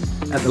show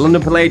at the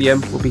London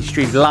Palladium will be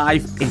streamed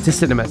live into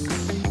cinemas.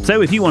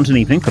 So if you want an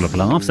evening full of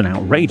laughs and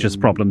outrageous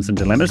problems and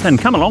dilemmas, then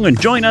come along and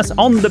join us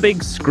on the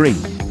big screen.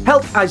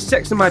 Help I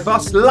Sexted My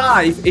Boss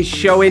Live is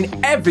showing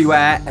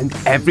everywhere and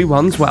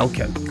everyone's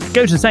welcome.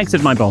 Go to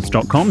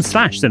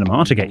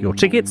sexedmyboss.com/cinema to get your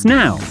tickets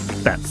now.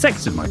 That's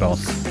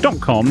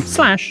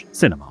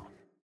sexedmyboss.com/cinema.